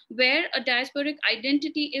communities, where a diasporic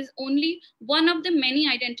identity is only one of the many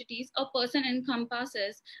identities a person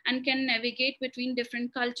encompasses and can navigate between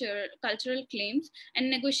different cultural claims and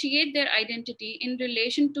negotiate their identity in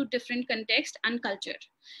relation to different context and culture.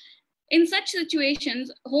 In such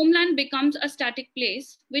situations, homeland becomes a static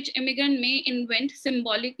place which immigrant may invent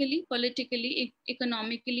symbolically, politically,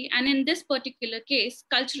 economically, and in this particular case,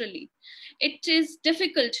 culturally. It is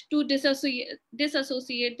difficult to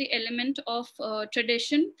disassociate the element of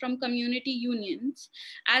tradition from community unions,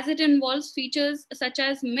 as it involves features such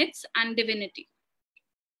as myths and divinity.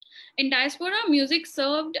 In diaspora, music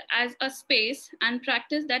served as a space and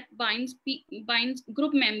practice that binds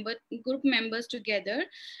group members together,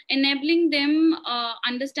 enabling them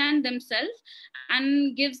understand themselves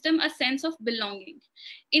and gives them a sense of belonging.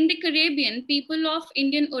 In the Caribbean, people of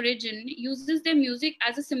Indian origin uses their music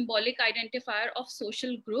as a symbolic identifier of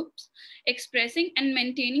social groups, expressing and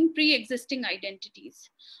maintaining pre-existing identities.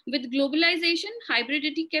 With globalization,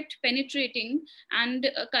 hybridity kept penetrating and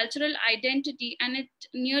cultural identity, and it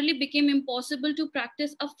nearly became impossible to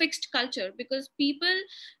practice a fixed culture because people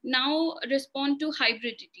now respond to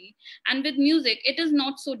hybridity. And with music, it is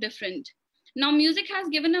not so different. Now, music has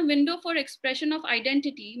given a window for expression of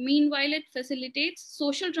identity. Meanwhile, it facilitates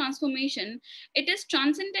social transformation. It is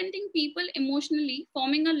transcending people emotionally,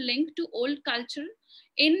 forming a link to old culture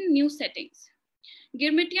in new settings.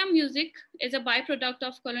 Girmitia music is a byproduct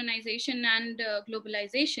of colonization and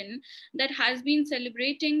globalization that has been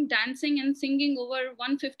celebrating, dancing, and singing over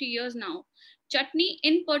 150 years now. Chutney,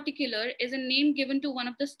 in particular, is a name given to one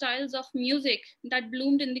of the styles of music that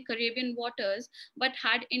bloomed in the Caribbean waters but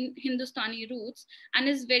had in Hindustani roots and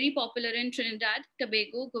is very popular in Trinidad,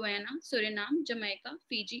 Tobago, Guyana, Suriname, Jamaica,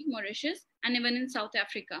 Fiji, Mauritius, and even in South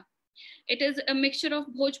Africa. It is a mixture of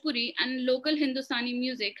Bhojpuri and local Hindustani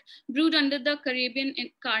music brewed under the Caribbean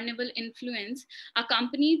carnival influence,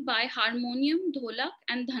 accompanied by harmonium, dholak,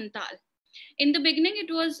 and dhantal. In the beginning, it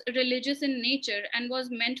was religious in nature and was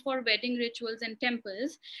meant for wedding rituals and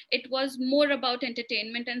temples. It was more about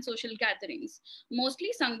entertainment and social gatherings,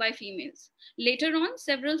 mostly sung by females. Later on,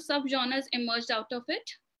 several subgenres emerged out of it.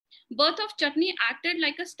 Birth of Chutney acted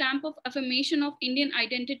like a stamp of affirmation of Indian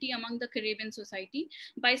identity among the Caribbean society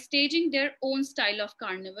by staging their own style of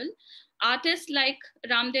carnival. Artists like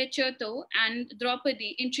Ramdev Cherto and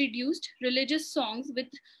Draupadi introduced religious songs with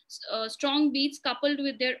strong beats coupled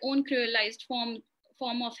with their own creolized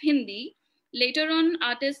form of Hindi. Later on,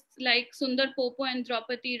 artists like Sundar Popo and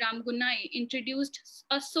Draupadi Ramgunai introduced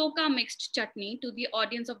a soca mixed chutney to the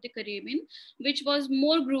audience of the Caribbean, which was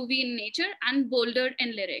more groovy in nature and bolder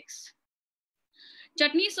in lyrics.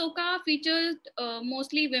 Chutney soca featured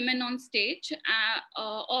mostly women on stage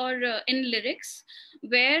or in lyrics,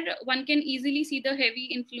 where one can easily see the heavy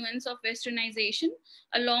influence of westernization,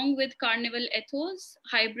 along with carnival ethos,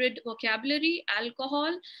 hybrid vocabulary,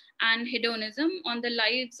 alcohol, and hedonism on the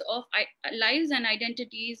lives and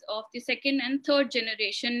identities of the second and third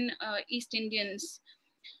generation East Indians,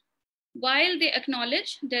 while they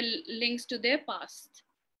acknowledge their links to their past.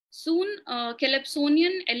 Soon,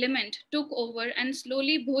 Calypsonian element took over, and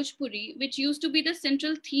slowly Bhojpuri, which used to be the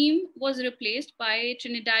central theme, was replaced by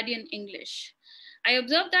Trinidadian English. I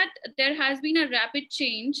observed that there has been a rapid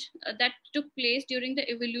change that took place during the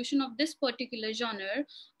evolution of this particular genre,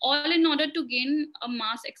 all in order to gain a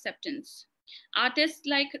mass acceptance. Artists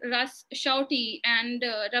like Ras Shouty and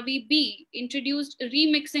Ravi B introduced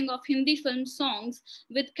remixing of Hindi film songs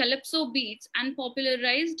with calypso beats and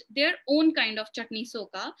popularized their own kind of chutney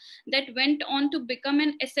soca that went on to become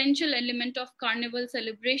an essential element of carnival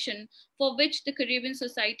celebration, for which the Caribbean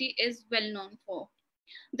society is well known for.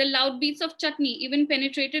 The loud beats of chutney even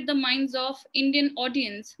penetrated the minds of Indian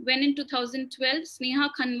audience when in 2012, Sneha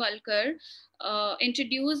Khanwalkar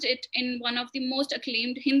introduced it in one of the most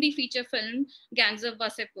acclaimed Hindi feature film, Gangs of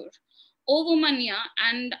Wasseypur. O Womania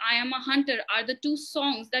and I Am a Hunter are the two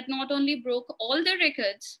songs that not only broke all the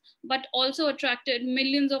records, but also attracted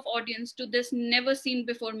millions of audience to this never seen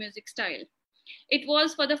before music style. It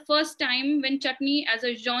was for the first time when chutney as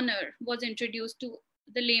a genre was introduced to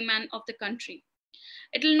the layman of the country.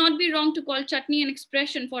 It will not be wrong to call chutney an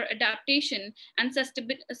expression for adaptation and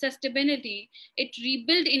sustainability. It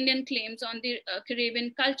rebuilt Indian claims on the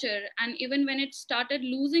Caribbean culture, and even when it started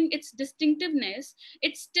losing its distinctiveness,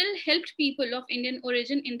 it still helped people of Indian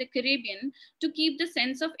origin in the Caribbean to keep the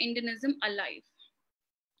sense of Indianism alive.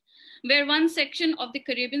 Where one section of the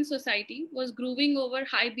Caribbean society was grooving over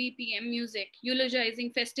high BPM music,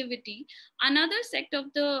 eulogizing festivity, another sect of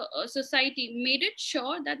the society made it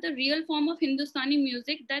sure that the real form of Hindustani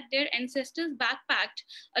music that their ancestors backpacked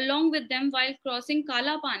along with them while crossing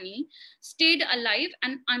Kala Pani stayed alive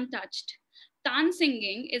and untouched. Tan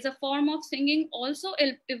singing is a form of singing also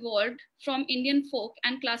evolved from Indian folk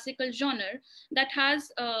and classical genre that has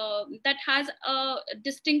a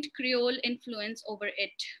distinct Creole influence over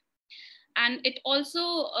it. And it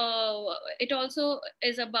also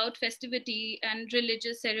is about festivity and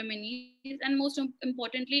religious ceremonies, and most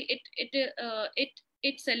importantly,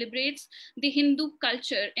 it celebrates the Hindu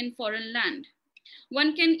culture in foreign land.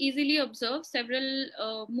 One can easily observe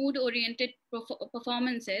several mood-oriented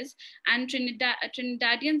performances, and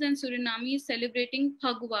Trinidadians and Surinamis celebrating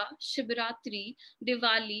Phagwa, Shivratri,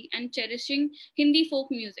 Diwali, and cherishing Hindi folk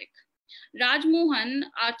music. Raj Mohan,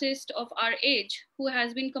 artist of our age, who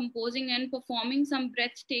has been composing and performing some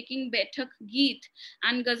breathtaking Baithak Geet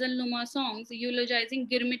and Ghazal Numa songs eulogizing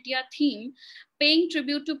Girmitiya theme, paying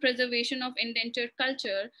tribute to preservation of endangered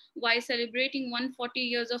culture while celebrating 140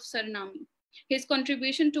 years of Suriname. His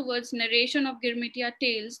contribution towards narration of Girmitiya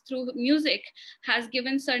tales through music has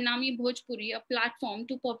given Suriname Bhojpuri a platform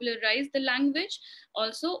to popularize the language,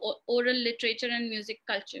 also oral literature and music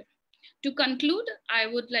culture. To conclude, I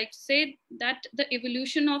would like to say that the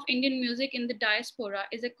evolution of Indian music in the diaspora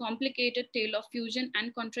is a complicated tale of fusion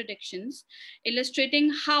and contradictions,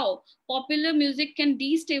 illustrating how popular music can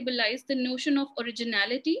destabilize the notion of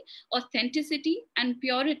originality, authenticity, and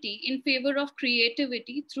purity in favor of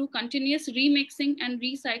creativity through continuous remixing and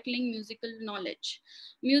recycling musical knowledge.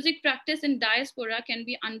 Music practice in diaspora can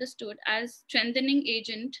be understood as strengthening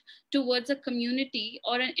agent towards a community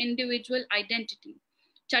or an individual identity.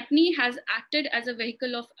 Chutney has acted as a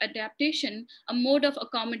vehicle of adaptation, a mode of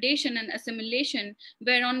accommodation and assimilation,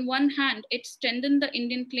 where on one hand, it strengthened the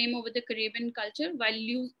Indian claim over the Caribbean culture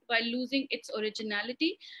while losing its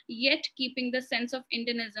originality, yet keeping the sense of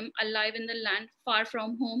Indianism alive in the land, far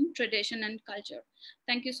from home, tradition, and culture.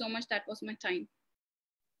 Thank you so much. That was my time.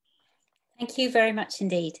 Thank you very much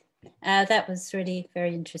indeed. That was really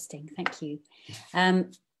very interesting. Thank you.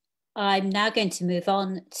 I'm now going to move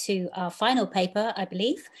on to our final paper, I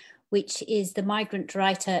believe, which is The Migrant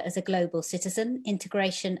Writer as a Global Citizen,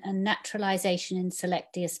 Integration and Naturalization in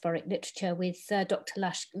Select Diasporic Literature with Dr.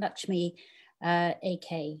 Lakshmi AK,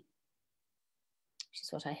 which is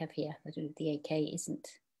what I have here. The AK isn't.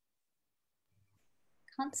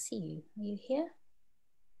 Can't see you. Are you here?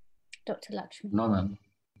 Dr. Lakshmi? No, ma'am.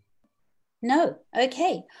 No,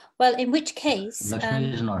 okay. Well, in which case...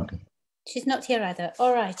 Lakshmi is not. She's not here either.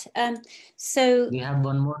 All right. So we have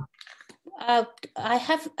one more. I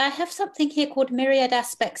have something here called Myriad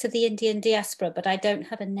Aspects of the Indian Diaspora, but I don't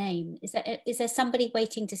have a name. Is there somebody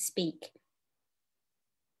waiting to speak?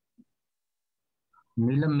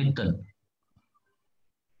 Neelam Mittal.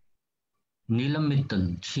 Neelam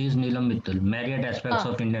Mittal. She is Neelam Mittal. Myriad Aspects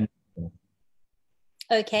of Indian Diaspora.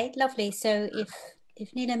 Okay, lovely. So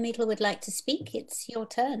if Neelam Mittal would like to speak, it's your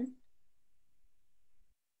turn.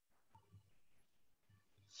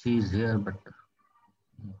 She's here, but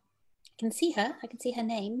I can see her. I can see her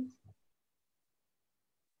name.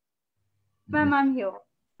 Ma'am, I'm here.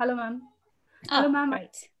 Hello, ma'am. Hello, ma'am.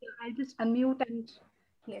 Right. I'll just unmute and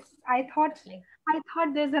yes, I thought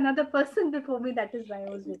there's another person before me. That is why I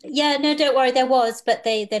was waiting. Yeah, no, don't worry. There was, but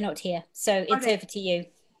they're not here. So it's over to you.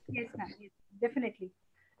 Yes, ma'am. Yes, definitely.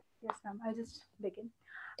 Yes, ma'am. I'll just begin.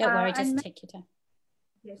 Don't worry. Just take your time.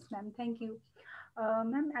 Yes, ma'am. Thank you.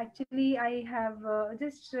 Ma'am, actually, I have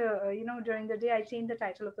during the day, I changed the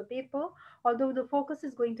title of the paper, although the focus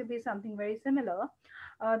is going to be something very similar.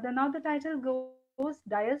 Now the title goes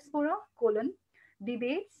Diaspora,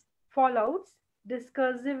 Debates, Fallouts,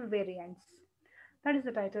 Discursive Variants. That is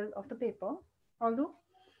the title of the paper, although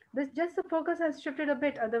just the focus has shifted a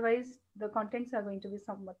bit, otherwise the contents are going to be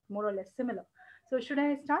somewhat more or less similar. So should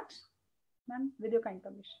I start, ma'am, with your kind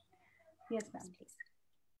permission? Yes, ma'am, please.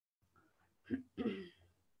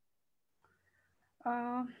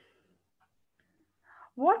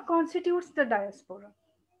 What constitutes the diaspora?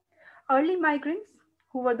 Early migrants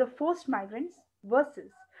who were the forced migrants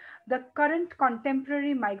versus the current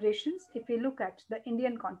contemporary migrations. If we look at the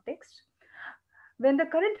Indian context, when the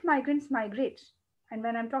current migrants migrate, and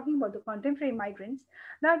when I'm talking about the contemporary migrants,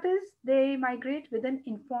 that is, they migrate with an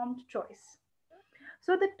informed choice.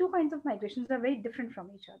 So the two kinds of migrations are very different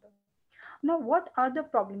from each other. Now, what are the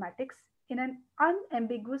problematics in an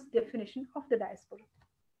unambiguous definition of the diaspora?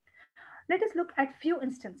 Let us look at few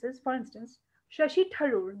instances. For instance, Shashi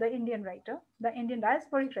Tharoor, the Indian writer, the Indian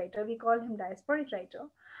diasporic writer, we call him diasporic writer.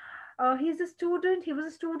 He's a student. He was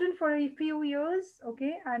a student for a few years,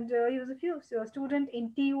 okay, and he was a student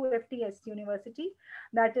in TUFTS University,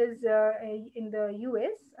 that is in the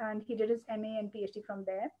US, and he did his MA and PhD from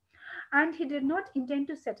there. And he did not intend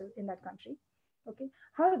to settle in that country, okay.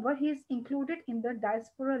 However, he is included in the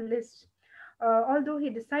diaspora list. Although he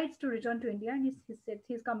decides to return to India, and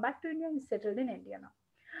he's come back to India, he's settled in India now.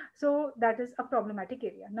 So that is a problematic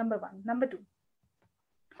area, number one. Number two,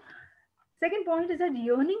 second point is that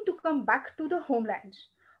yearning to come back to the homeland.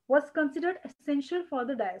 was considered essential for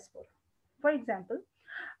the diaspora. For example,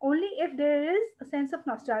 only if there is a sense of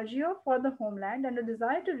nostalgia for the homeland and a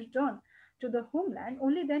desire to return to the homeland,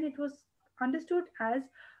 only then it was understood as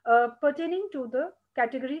pertaining to the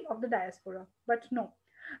category of the diaspora. But no,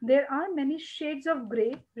 there are many shades of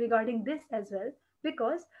gray regarding this as well,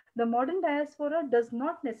 because the modern diaspora does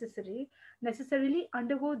not necessarily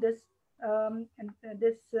undergo this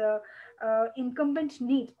incumbent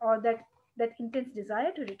need, or that intense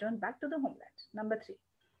desire to return back to the homeland. Number three.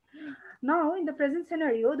 Now, in the present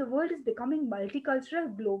scenario, the world is becoming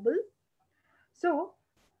multicultural, global. So,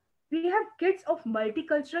 we have kids of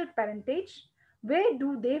multicultural parentage. Where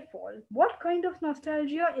do they fall? What kind of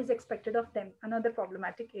nostalgia is expected of them? Another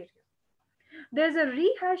problematic area. There's a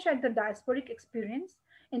rehash at the diasporic experience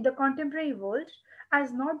in the contemporary world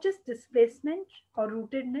as not just displacement or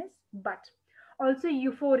rootedness, but also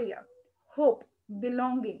euphoria, hope,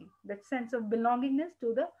 belonging, that sense of belongingness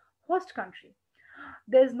to the host country.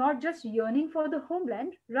 There's not just yearning for the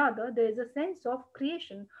homeland, rather, there is a sense of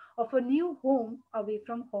creation of a new home away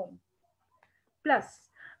from home. Plus,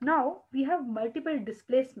 now we have multiple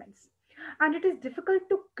displacements, and it is difficult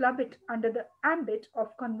to club it under the ambit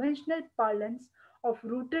of conventional parlance of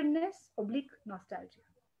rootedness oblique nostalgia.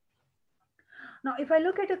 Now, if I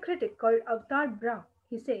look at a critic called Avtar Bra,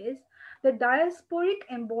 he says the diasporic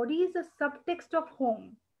embodies a subtext of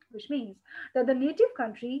home, which means that the native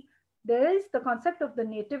country, there is the concept of the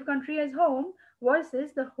native country as home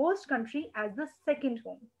versus the host country as the second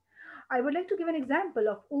home. I would like to give an example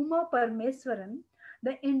of Uma Parmeswaran,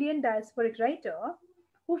 the Indian diasporic writer,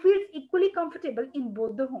 who feels equally comfortable in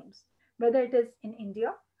both the homes, whether it is in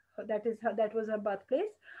India, that was her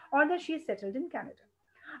birthplace, or that she is settled in Canada.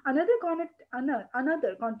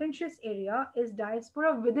 Another contentious area is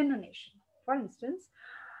diaspora within a nation. For instance,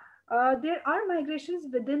 there are migrations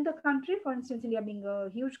within the country. For instance, India being a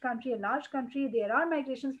huge country, a large country, there are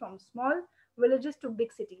migrations from small villages to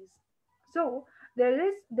big cities. So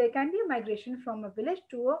there can be a migration from a village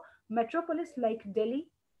to a metropolis like Delhi,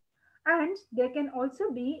 and there can also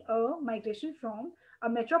be a migration from a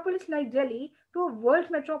metropolis like Delhi to a world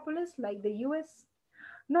metropolis like the US.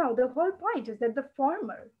 Now, the whole point is that the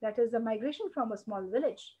former, that is the migration from a small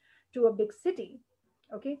village to a big city,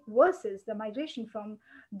 okay, versus the migration from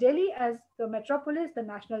Delhi as the metropolis, the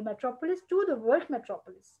national metropolis, to the world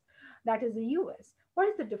metropolis, that is the US. What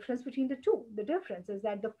is the difference between the two? The difference is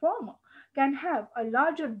that the former can have a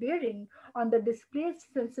larger bearing on the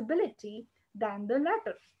displaced sensibility than the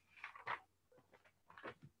latter.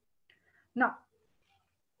 Now,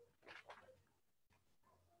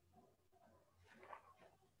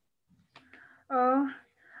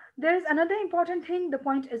 there is another important thing. The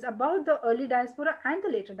point is about the early diaspora and the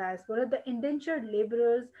later diaspora, the indentured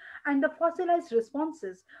laborers and the fossilized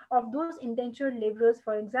responses of those indentured laborers,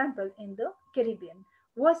 for example, in the Caribbean,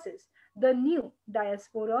 versus the new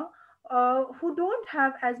diaspora who don't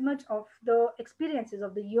have as much of the experiences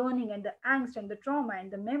of the yearning and the angst and the trauma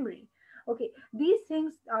and the memory. Okay, these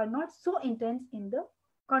things are not so intense in the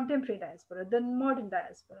contemporary diaspora, the modern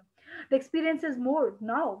diaspora. The experience is more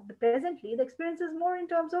now, presently, the experience is more in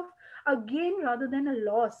terms of a gain rather than a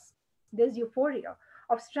loss. There's euphoria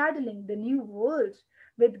of straddling the new world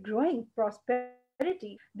with growing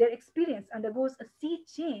prosperity. Their experience undergoes a sea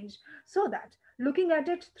change so that looking at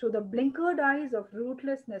it through the blinkered eyes of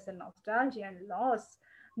rootlessness and nostalgia and loss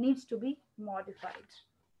needs to be modified.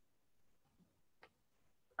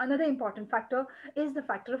 Another important factor is the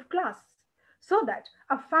factor of class. So that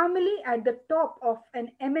a family at the top of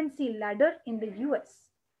an MNC ladder in the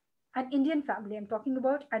US, an Indian family I'm talking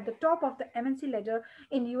about, at the top of the MNC ladder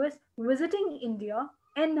in US, visiting India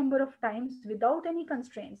n number of times without any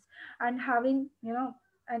constraints, and having,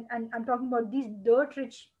 and I'm talking about these dirt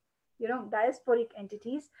rich, diasporic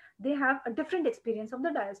entities, they have a different experience of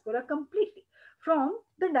the diaspora completely from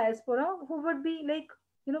the diaspora who would be like,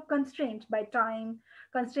 constrained by time,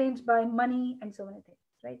 constrained by money, and so many things.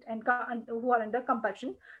 Right, and who are under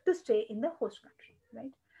compulsion to stay in the host country,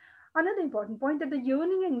 right? Another important point that the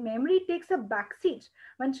yearning and memory takes a backseat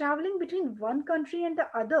when traveling between one country and the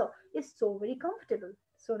other is so very comfortable.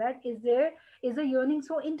 So that is the yearning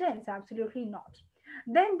so intense? Absolutely not.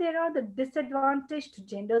 Then there are the disadvantaged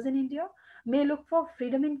genders in India may look for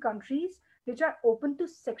freedom in countries which are open to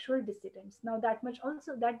sexual dissidents. Now that much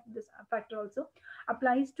also, that this factor also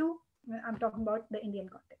applies to, I'm talking about the Indian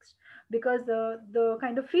context, because the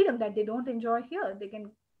kind of freedom that they don't enjoy here, they can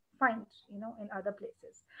find, in other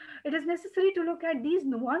places. It is necessary to look at these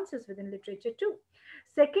nuances within literature too.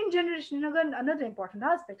 Second generation, another important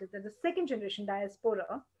aspect is that the second generation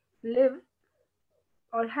diaspora live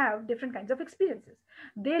or have different kinds of experiences.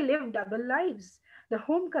 They live double lives. the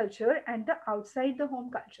home culture and the outside the home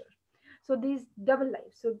culture. So these double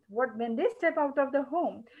lives. So what when they step out of the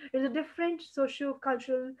home, is a different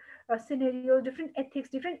socio-cultural scenario, different ethics,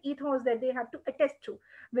 different ethos that they have to attest to.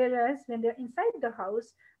 Whereas when they're inside the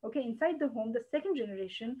house, okay, inside the home, the second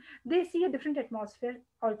generation, they see a different atmosphere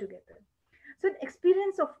altogether. So the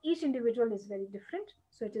experience of each individual is very different.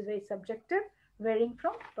 So it is very subjective, varying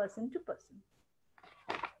from person to person.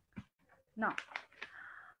 Now,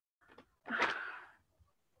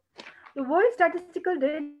 the world statistical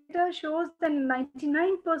data shows that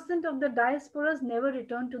 99% of the diasporas never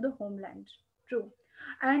return to the homeland. True.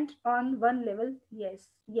 And on one level, yes,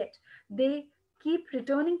 yet they keep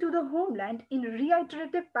returning to the homeland in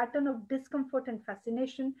reiterative pattern of discomfort and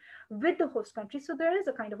fascination with the host country. So there is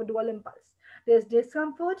a kind of a dual impulse. There's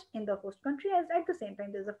discomfort in the host country, as at the same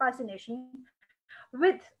time there's a fascination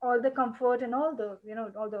with all the comfort and all the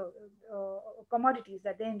commodities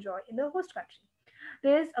that they enjoy in the host country.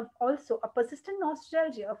 There is also a persistent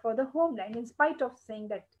nostalgia for the homeland, in spite of saying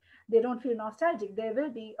that they don't feel nostalgic. There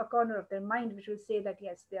will be a corner of their mind which will say that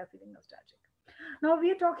yes, they are feeling nostalgic. Now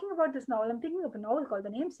we are talking about this novel. I'm thinking of a novel called The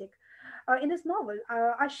Namesake. In this novel,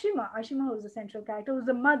 Ashima, who's the central character, who's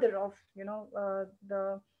the mother of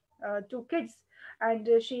the two kids, and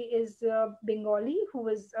she is Bengali, who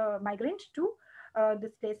is a migrant to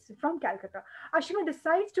this place from Calcutta. Ashima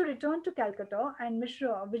decides to return to Calcutta, and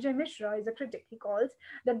Vijay Mishra is a critic. He calls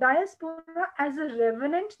the diaspora as a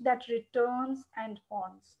revenant that returns and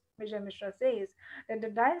haunts. Vijay Mishra says that the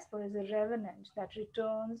diaspora is a revenant that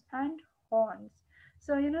returns and haunts.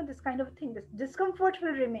 So, this kind of thing, this discomfort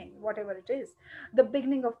will remain, whatever it is. The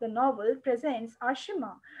beginning of the novel presents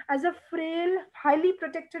Ashima as a frail, highly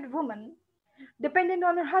protected woman, dependent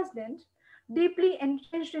on her husband, deeply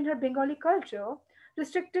entrenched in her Bengali culture,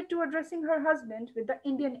 restricted to addressing her husband with the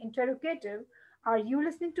Indian interrogative, "Are you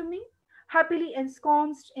listening to me?" Happily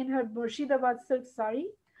ensconced in her Murshidabad silk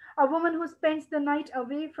sari, a woman who spends the night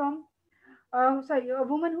away from a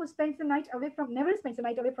woman who spends the night away from never spends the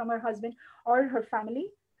night away from her husband or her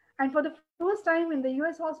family. And for the first time in the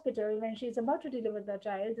US hospital, when she's about to deliver the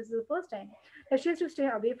child, this is the first time that she has to stay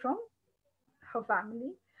away from her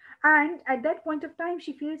family. And at that point of time,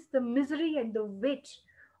 she feels the misery and the weight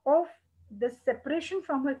of the separation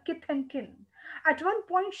from her kith and kin. At one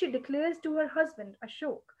point, she declares to her husband,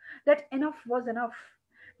 Ashok, that enough was enough,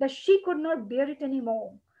 that she could not bear it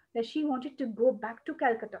anymore, that she wanted to go back to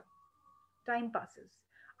Calcutta. Time passes.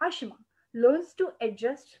 Ashima learns to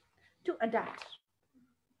adjust, to adapt.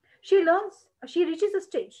 She reaches a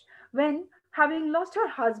stage when, having lost her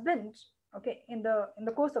husband, okay, in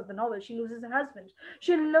the course of the novel, she loses her husband.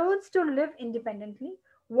 She learns to live independently,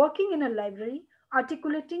 working in a library,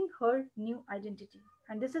 articulating her new identity.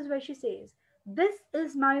 And this is where she says, "This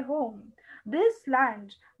is my home, this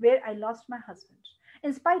land where I lost my husband."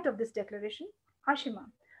 In spite of this declaration,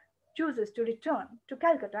 Ashima chooses to return to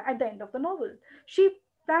Calcutta at the end of the novel. She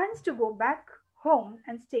plans to go back home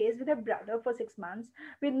and stays with her brother for 6 months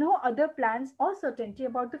with no other plans or certainty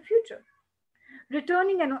about the future.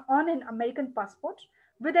 Returning on an American passport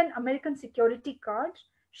with an American security card,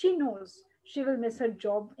 she knows she will miss her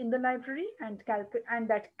job in the library, and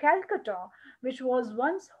that Calcutta, which was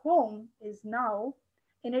once home, is now,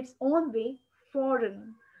 in its own way,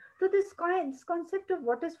 foreign. So this concept of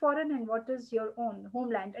what is foreign and what is your own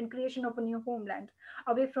homeland and creation of a new homeland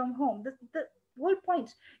away from home, the whole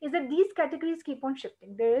point is that these categories keep on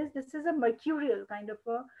shifting. This is a mercurial kind of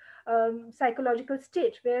a psychological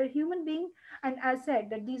state where human being, and as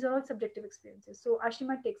said, that these are all subjective experiences. So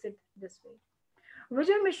Ashima takes it this way.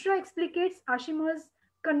 Vijay Mishra explicates Ashima's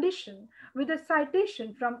condition with a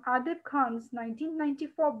citation from Adib Khan's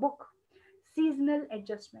 1994 book, Seasonal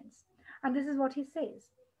Adjustments. And this is what he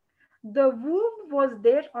says: "The womb was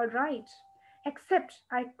there all right, except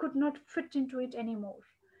I could not fit into it anymore."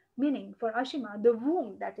 Meaning for Ashima, the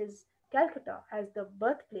womb, that is Calcutta, as the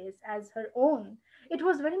birthplace, as her own, it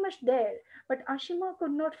was very much there, but Ashima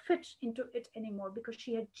could not fit into it anymore because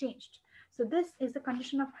she had changed. So this is the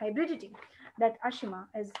condition of hybridity that Ashima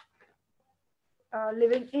is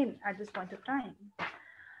living in at this point of time.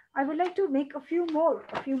 I would like to make a few more,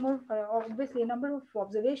 obviously a number of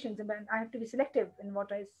observations, and I have to be selective in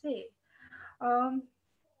what I say.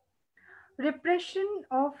 Repression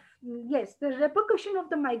of, yes, the repercussion of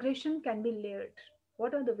the migration can be layered.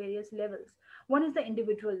 What are the various levels? One is the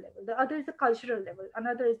individual level, the other is the cultural level,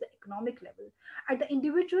 another is the economic level. At the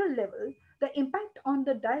individual level, the impact on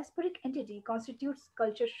the diasporic entity constitutes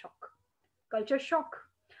culture shock. Culture shock,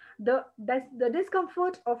 the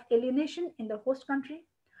discomfort of alienation in the host country,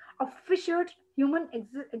 a fissured human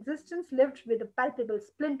existence lived with a palpable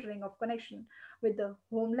splintering of connection with the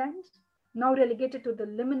homeland, now relegated to the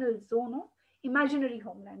liminal zone of imaginary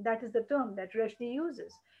homeland. That is the term that Rushdie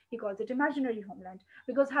uses. He calls it imaginary homeland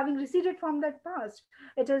because having receded from that past,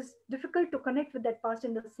 it is difficult to connect with that past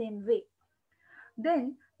in the same way.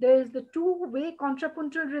 Then there is the two-way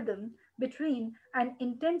contrapuntal rhythm between an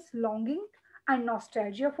intense longing and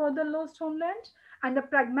nostalgia for the lost homeland and a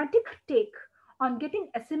pragmatic take on getting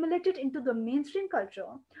assimilated into the mainstream culture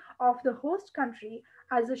of the host country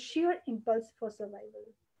as a sheer impulse for survival.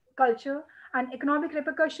 Culture and economic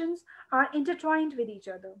repercussions are intertwined with each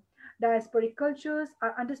other. Diasporic cultures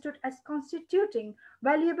are understood as constituting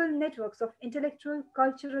valuable networks of intellectual,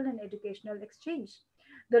 cultural, and educational exchange.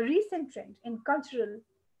 The recent trend in cultural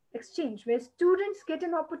exchange, where students get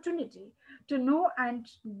an opportunity to know and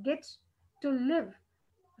get to live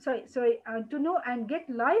to know and get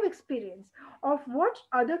live experience of what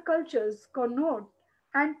other cultures connote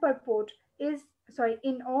and purport is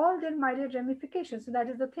in all their myriad ramifications. So that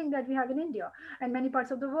is the thing that we have in India and many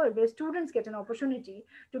parts of the world, where students get an opportunity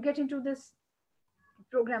to get into this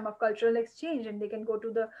program of cultural exchange, and they can go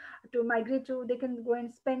to migrate to, they can go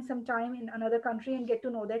and spend some time in another country and get to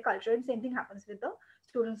know their culture, and same thing happens with the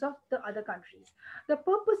students of the other countries. The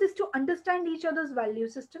purpose is to understand each other's value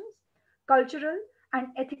systems, cultural and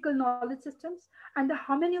ethical knowledge systems, and the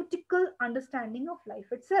hermeneutical understanding of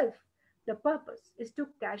life itself. The purpose is to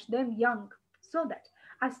catch them young so that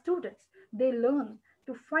as students they learn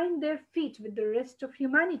to find their feet with the rest of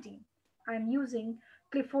humanity. I am using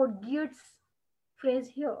Clifford Geertz's phrase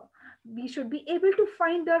here. We should be able to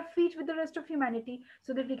find our feet with the rest of humanity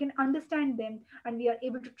so that we can understand them and we are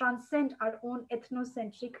able to transcend our own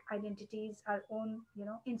ethnocentric identities, our own,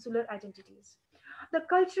 insular identities. The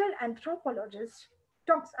cultural anthropologist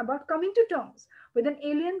talks about coming to terms with an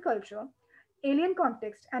alien culture, alien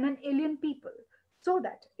context, and an alien people so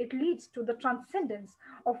that it leads to the transcendence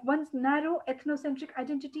of one's narrow ethnocentric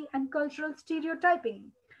identity and cultural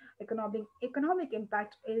stereotyping. Economic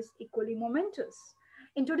impact is equally momentous.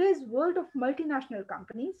 In today's world of multinational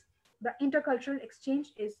companies, the intercultural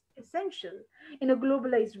exchange is essential. In a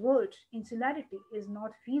globalized world, insularity is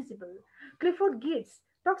not feasible. Clifford Geertz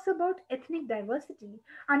talks about ethnic diversity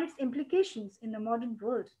and its implications in the modern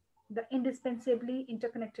world, the indispensably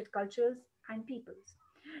interconnected cultures and peoples.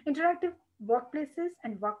 Interactive workplaces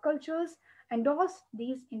and work cultures endorse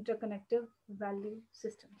these interconnected value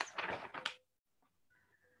systems.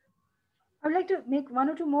 I would like to make one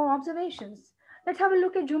or two more observations. Let's have a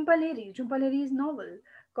look at Jhumpa Lahiri's novel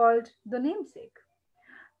called The Namesake.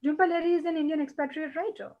 Jhumpa Lahiri is an Indian expatriate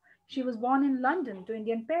writer. She was born in London to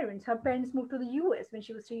Indian parents. Her parents moved to the US when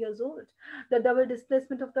she was 3 years old. The double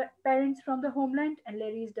displacement of the parents from the homeland and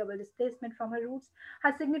Lahiri's double displacement from her roots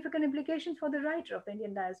has significant implications for the writer of the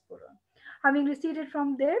Indian diaspora. Having receded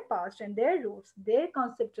from their past and their roots, their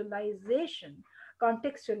contextualization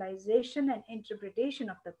and interpretation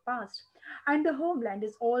of the past and the homeland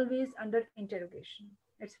is always under interrogation.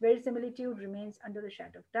 Its verisimilitude remains under the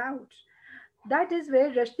shadow of doubt. That is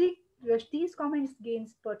where Rushdie's comments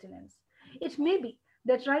gains pertinence. It may be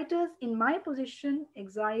that writers in my position,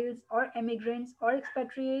 exiles or emigrants or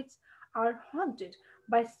expatriates, are haunted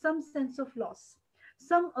by some sense of loss,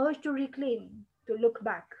 some urge to reclaim, to look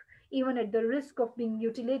back, even at the risk of being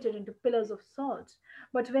mutilated into pillars of salt.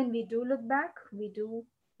 But when we do look back, we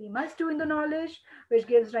must do in the knowledge which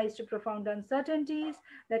gives rise to profound uncertainties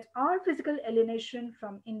that our physical alienation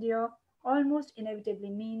from India almost inevitably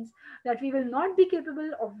means that we will not be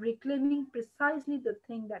capable of reclaiming precisely the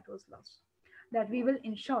thing that was lost. That we will,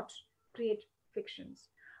 in short, create fictions.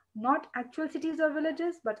 Not actual cities or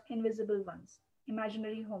villages, but invisible ones.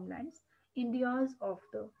 Imaginary homelands, Indias of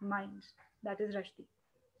the mind. That is Rushdie.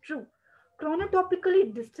 True.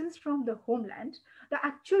 Chronotopically distanced from the homeland, the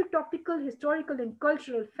actual topical, historical, and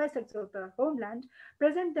cultural facets of the homeland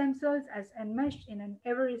present themselves as enmeshed in an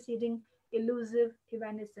ever-receding, elusive,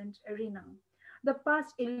 evanescent arena. The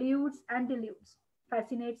past eludes and deludes,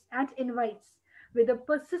 fascinates and invites, with the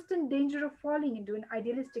persistent danger of falling into an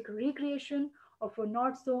idealistic recreation of a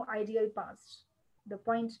not-so-ideal past. The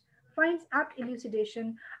point finds apt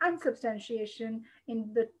elucidation and substantiation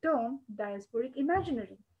in the term diasporic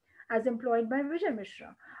imaginary, as employed by Vijay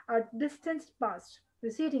Mishra, a distanced past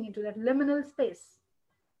receding into that liminal space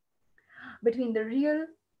between the real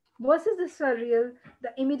versus the surreal,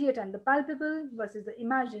 the immediate and the palpable versus the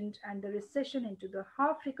imagined, and the recession into the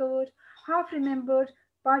half-recovered, half-remembered,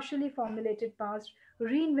 partially formulated past,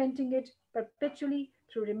 reinventing it perpetually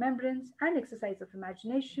through remembrance and exercise of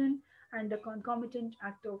imagination and the concomitant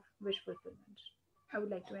act of wish fulfillment. I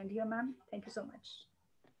would like to end here, ma'am. Thank you so much.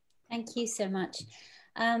 Thank you so much.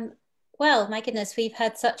 Well, my goodness, we've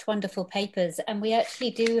had such wonderful papers, and we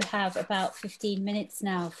actually do have about 15 minutes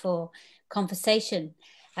now for conversation.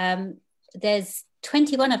 There's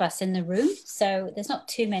 21 of us in the room, so there's not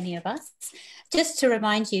too many of us. Just to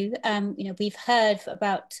remind you, we've heard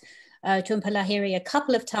about Jhumpa Lahiri a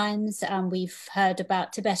couple of times. We've heard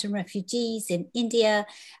about Tibetan refugees in India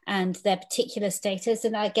and their particular status.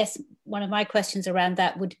 And I guess one of my questions around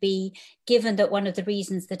that would be, given that one of the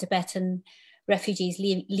reasons the Tibetan refugees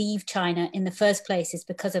leave China in the first place is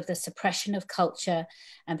because of the suppression of culture,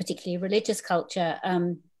 and particularly religious culture,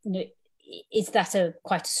 is that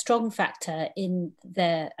quite a strong factor in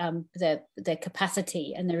their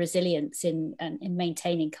capacity and their resilience in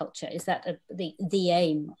maintaining culture? Is that the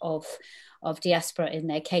aim of Diaspora in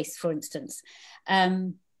their case, for instance?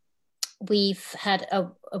 We've had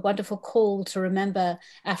a wonderful call to remember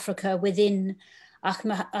Africa within,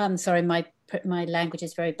 sorry, my language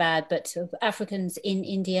is very bad, but Africans in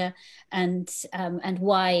India, and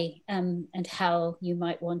why and how you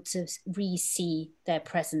might want to re-see their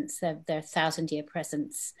presence, their 1,000-year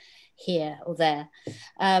presence here or there.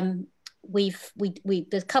 There's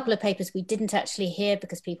a couple of papers we didn't actually hear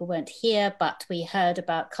because people weren't here, but we heard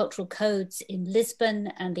about cultural codes in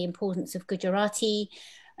Lisbon and the importance of Gujarati.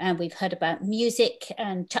 And we've heard about music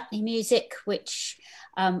and chutney music, which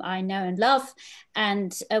I know and love.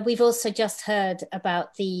 And we've also just heard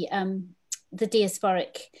about the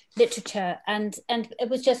diasporic literature. And it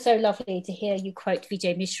was just so lovely to hear you quote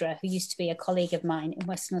Vijay Mishra, who used to be a colleague of mine in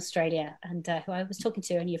Western Australia and who I was talking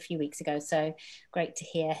to only a few weeks ago. So great to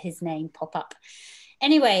hear his name pop up.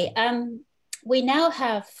 Anyway, we now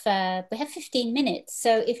have 15 minutes.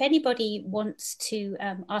 So if anybody wants to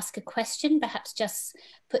ask a question, perhaps just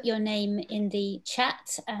put your name in the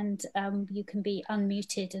chat and you can be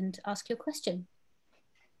unmuted and ask your question.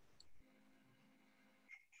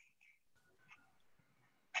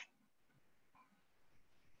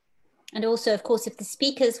 And also, of course, if the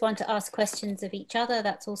speakers want to ask questions of each other,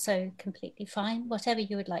 that's also completely fine, whatever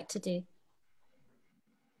you would like to do.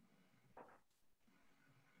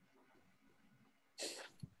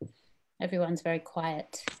 Everyone's very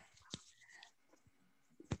quiet.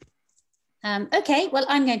 Okay, well,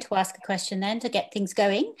 I'm going to ask a question then to get things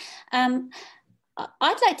going. I'd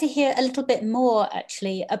like to hear a little bit more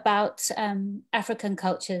actually about African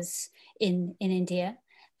cultures in India,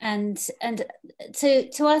 and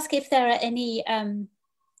to ask if there are any,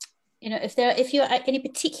 if you're at any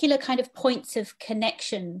particular kind of points of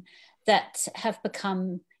connection that have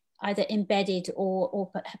become either embedded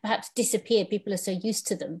or perhaps disappeared. People are so used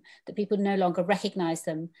to them that people no longer recognize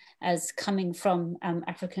them as coming from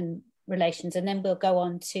African relations. And then we'll go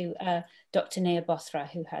on to Dr. Neha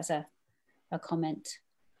Bothra, who has a comment.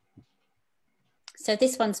 So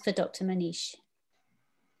this one's for Dr. Manish.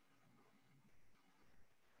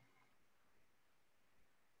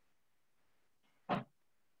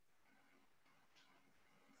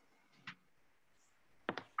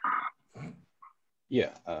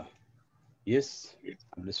 Yeah. Yes,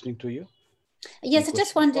 I'm listening to you. Yes, I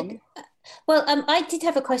just wondered. Well, I did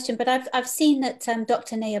have a question, but I've seen that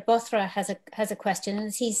Dr. Neha Bothra has a question,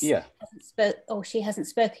 and she hasn't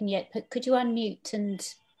spoken yet. But could you unmute? And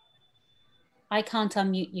I can't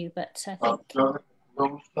unmute you, but I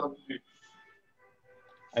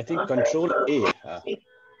think Control A.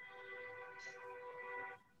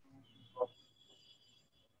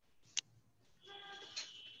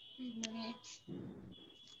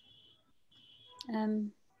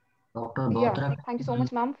 Dr. Bothra. Thank you so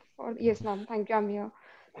much, ma'am. Yes, ma'am. Thank you. I'm here.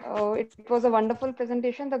 It was a wonderful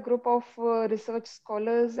presentation. The group of research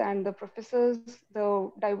scholars and the professors,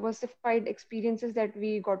 the diversified experiences that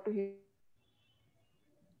we got to hear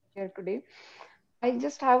today. I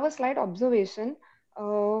just have a slight observation.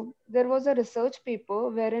 There was a research paper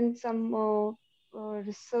wherein some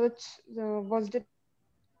research was done.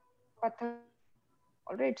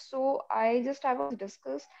 All right, so I just have to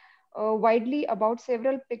discuss widely about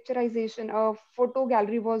several picturization. A photo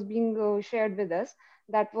gallery was being shared with us.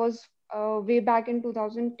 That was way back in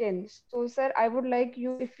 2010. So, sir, I would like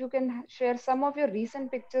you, if you can share some of your recent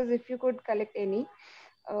pictures, if you could collect any.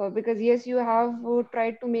 Because yes, you have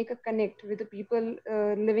tried to make a connect with the people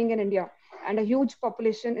living in India, and a huge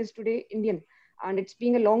population is today Indian, and it's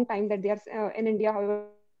been a long time that they are in India. However,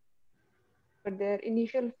 their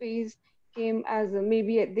initial phase came as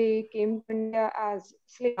maybe they came to India as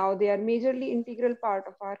slaves. Now they are majorly integral part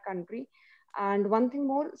of our country. And one thing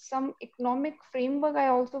more, some economic framework I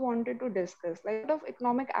also wanted to discuss, like a lot of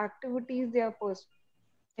economic activities they are pursuing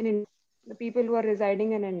in the people who are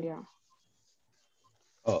residing in India.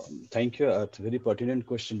 Thank you. It's a very pertinent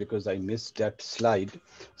question because I missed that slide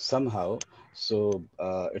somehow. So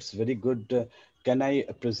it's very good can I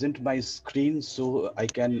present my screen so I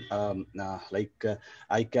can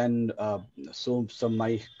I can show some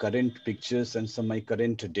my current pictures and some my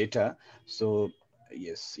current data. So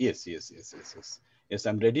yes. Yes,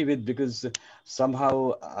 I'm ready with, because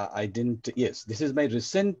somehow I didn't. Yes, this is my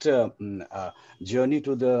recent journey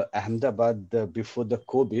to the Ahmedabad before the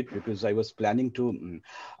COVID, because I was planning to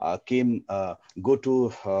go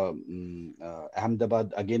to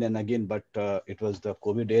Ahmedabad again and again, but it was the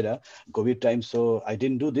COVID time, so I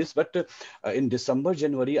didn't do this. But in December,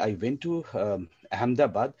 January, I went to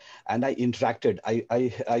Ahmedabad and I interacted.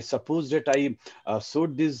 I suppose that I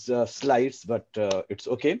showed these slides, but it's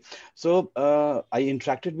okay. So I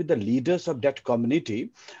interacted with the leaders of that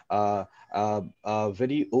community. A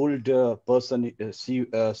very old person, she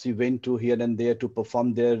went to here and there to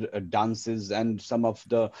perform their dances, and some of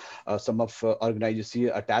organization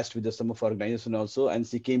attached with some of organization also, and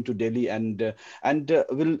she came to Delhi and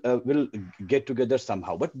will get together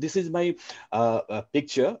somehow. But this is my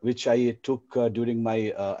picture which I took during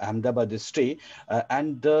my Ahmedabad stay,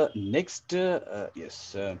 and the next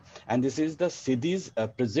and this is the Siddhis,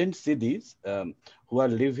 present Siddhis who are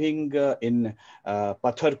living in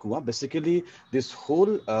Pathar Kuan. Basically, this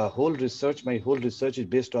whole research, my whole research is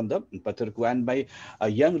based on the Pathar Kuan, and my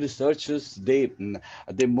young researchers, they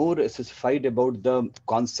more specified about the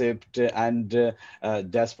concept and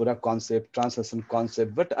diaspora concept, translation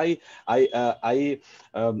concept. But I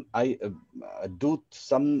do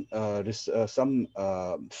some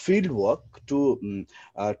field work to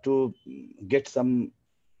get some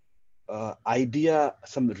idea,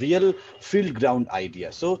 some real field ground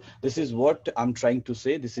idea. So this is what I'm trying to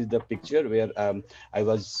say. This is the picture where I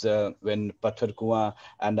was when Pathar Kuan,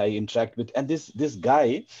 and I interact with, and this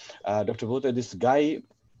guy, Dr. Bhota, this guy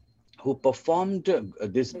who performed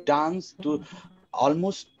this dance to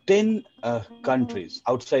almost 10 countries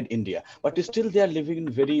outside India, but still they are living in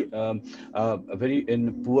very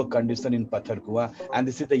in poor condition in Pathar Kuan. And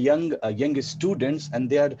this is the young students, and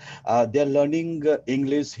they are learning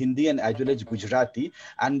English, Hindi, and as well as Gujarati,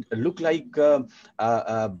 and look like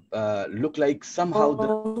somehow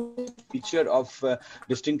the feature of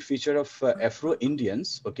distinct feature of Afro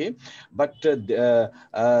Indians. Okay, but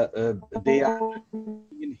they are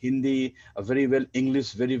in Hindi very well,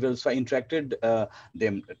 English very well. So I interacted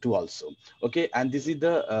them too also. Okay, and this is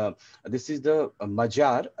the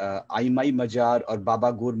Majar, Aimai Majar or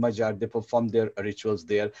Baba Gur Majar. They perform their rituals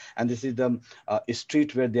there, and this is the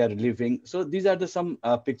street where they are living. So these are the some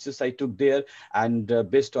pictures I took there, and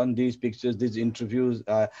based on these pictures, these interviews,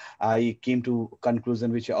 I came to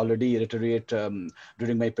conclusion which I already reiterate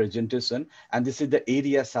during my presentation. And this is the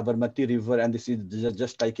area, Sabarmati River, and this is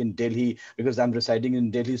just like in Delhi, because I'm residing in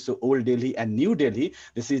Delhi, so old Delhi and new Delhi.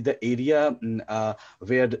 This is the area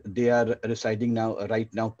where they are residing now, right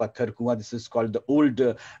now, Pathar Kuan. This is called the old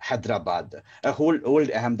Hyderabad,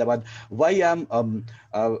 old Ahmedabad. Why I'm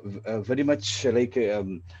very much like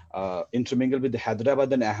intermingled with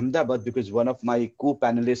Hyderabad and Ahmedabad, because one of my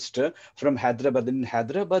co-panelists from Hyderabad, in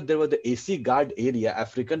Hyderabad there was the AC Guard area,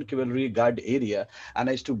 African Cavalry Guard area, and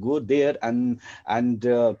I used to go there and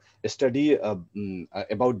study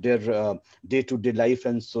about their day-to-day life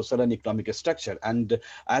and social and economic structure. And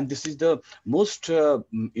this is the most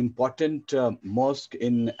important mosque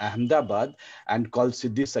in Ahmedabad, and called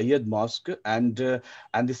Siddhi Sayyid Mosque. And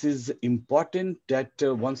this is important that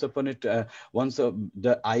once the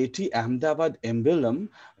IIT Ahmedabad emblem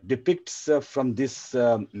depicts from this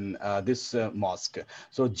mosque.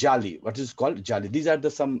 So Jali, what is called Jali. These are the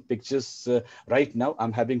some pictures right now.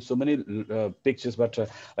 I'm having so many pictures, but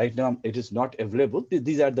right now it is not available.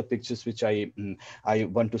 These are the pictures which I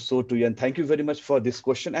want to show to you. And thank you very much for this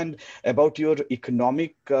question. And about your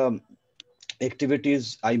economic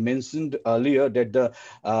activities, I mentioned earlier that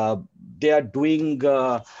they are doing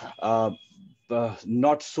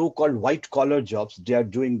not so-called white-collar jobs. They are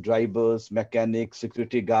doing drivers, mechanics,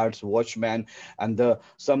 security guards, watchmen, and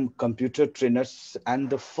some computer trainers. And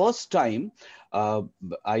the first time I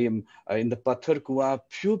am in the Pathar Kuan,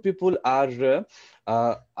 few people are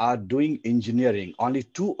doing engineering, only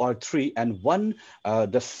 2 or 3, and one,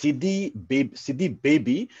 the Siddhi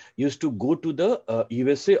baby used to go to the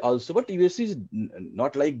USA also, but USA is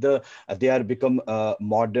not like they are become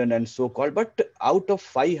modern and so-called, but out of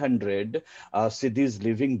 500 Siddhis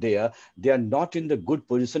living there, they are not in the good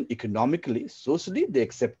position economically. Socially, they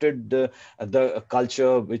accepted the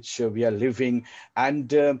culture which we are living, and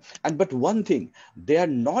but one thing, saying they are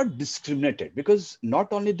not discriminated, because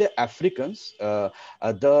not only the Africans,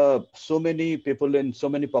 so many people in so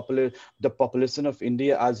many the population of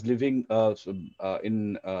India is living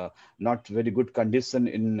in not very good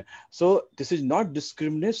condition. So this is not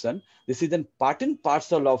discrimination. This is then part and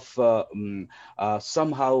parcel of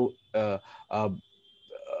somehow.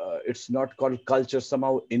 It's not called culture,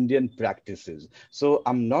 somehow Indian practices. So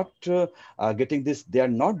I'm not getting this. They are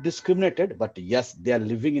not discriminated, but yes, they are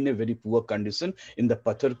living in a very poor condition in the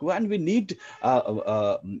Patharkua, and we need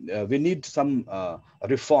some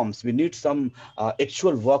reforms. We need some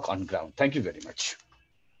actual work on ground. Thank you very much.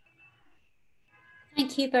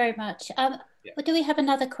 Thank you very much. Do we have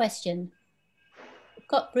another question?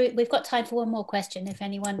 We've got time for one more question if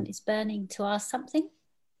anyone is burning to ask something.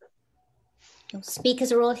 Your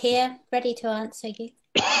speakers are all here, ready to answer you.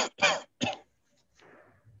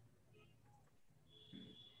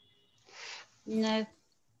 No.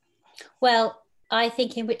 Well, I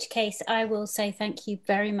think in which case I will say thank you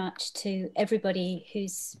very much to everybody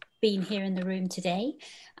who's been here in the room today.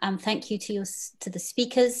 Thank you to the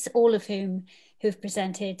speakers, all of whom who've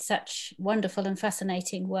presented such wonderful and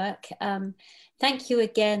fascinating work. Thank you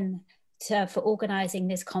again for organising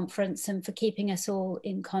this conference and for keeping us all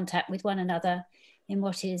in contact with one another in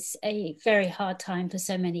what is a very hard time for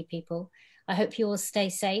so many people. I hope you all stay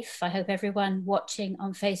safe. I hope everyone watching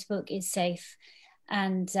on Facebook is safe,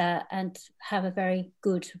 and have a very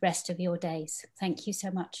good rest of your days. Thank you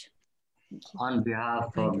so much. On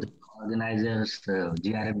behalf of the organizers,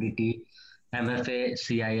 GRFDT, MFA,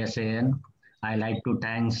 CISAN, I like to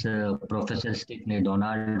thank Professor Stephanie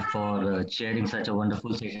Donald for chairing such a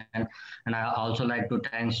wonderful session. And I also like to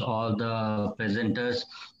thank all the presenters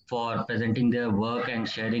for presenting their work and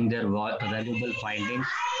sharing their valuable findings,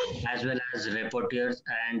 as well as reporters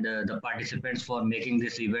and the participants for making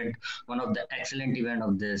this event one of the excellent event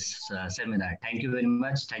of this seminar. Thank you very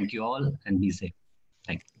much. Thank you all, and be safe.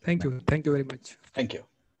 Thank you. Thank you. Thank you very much. Thank you.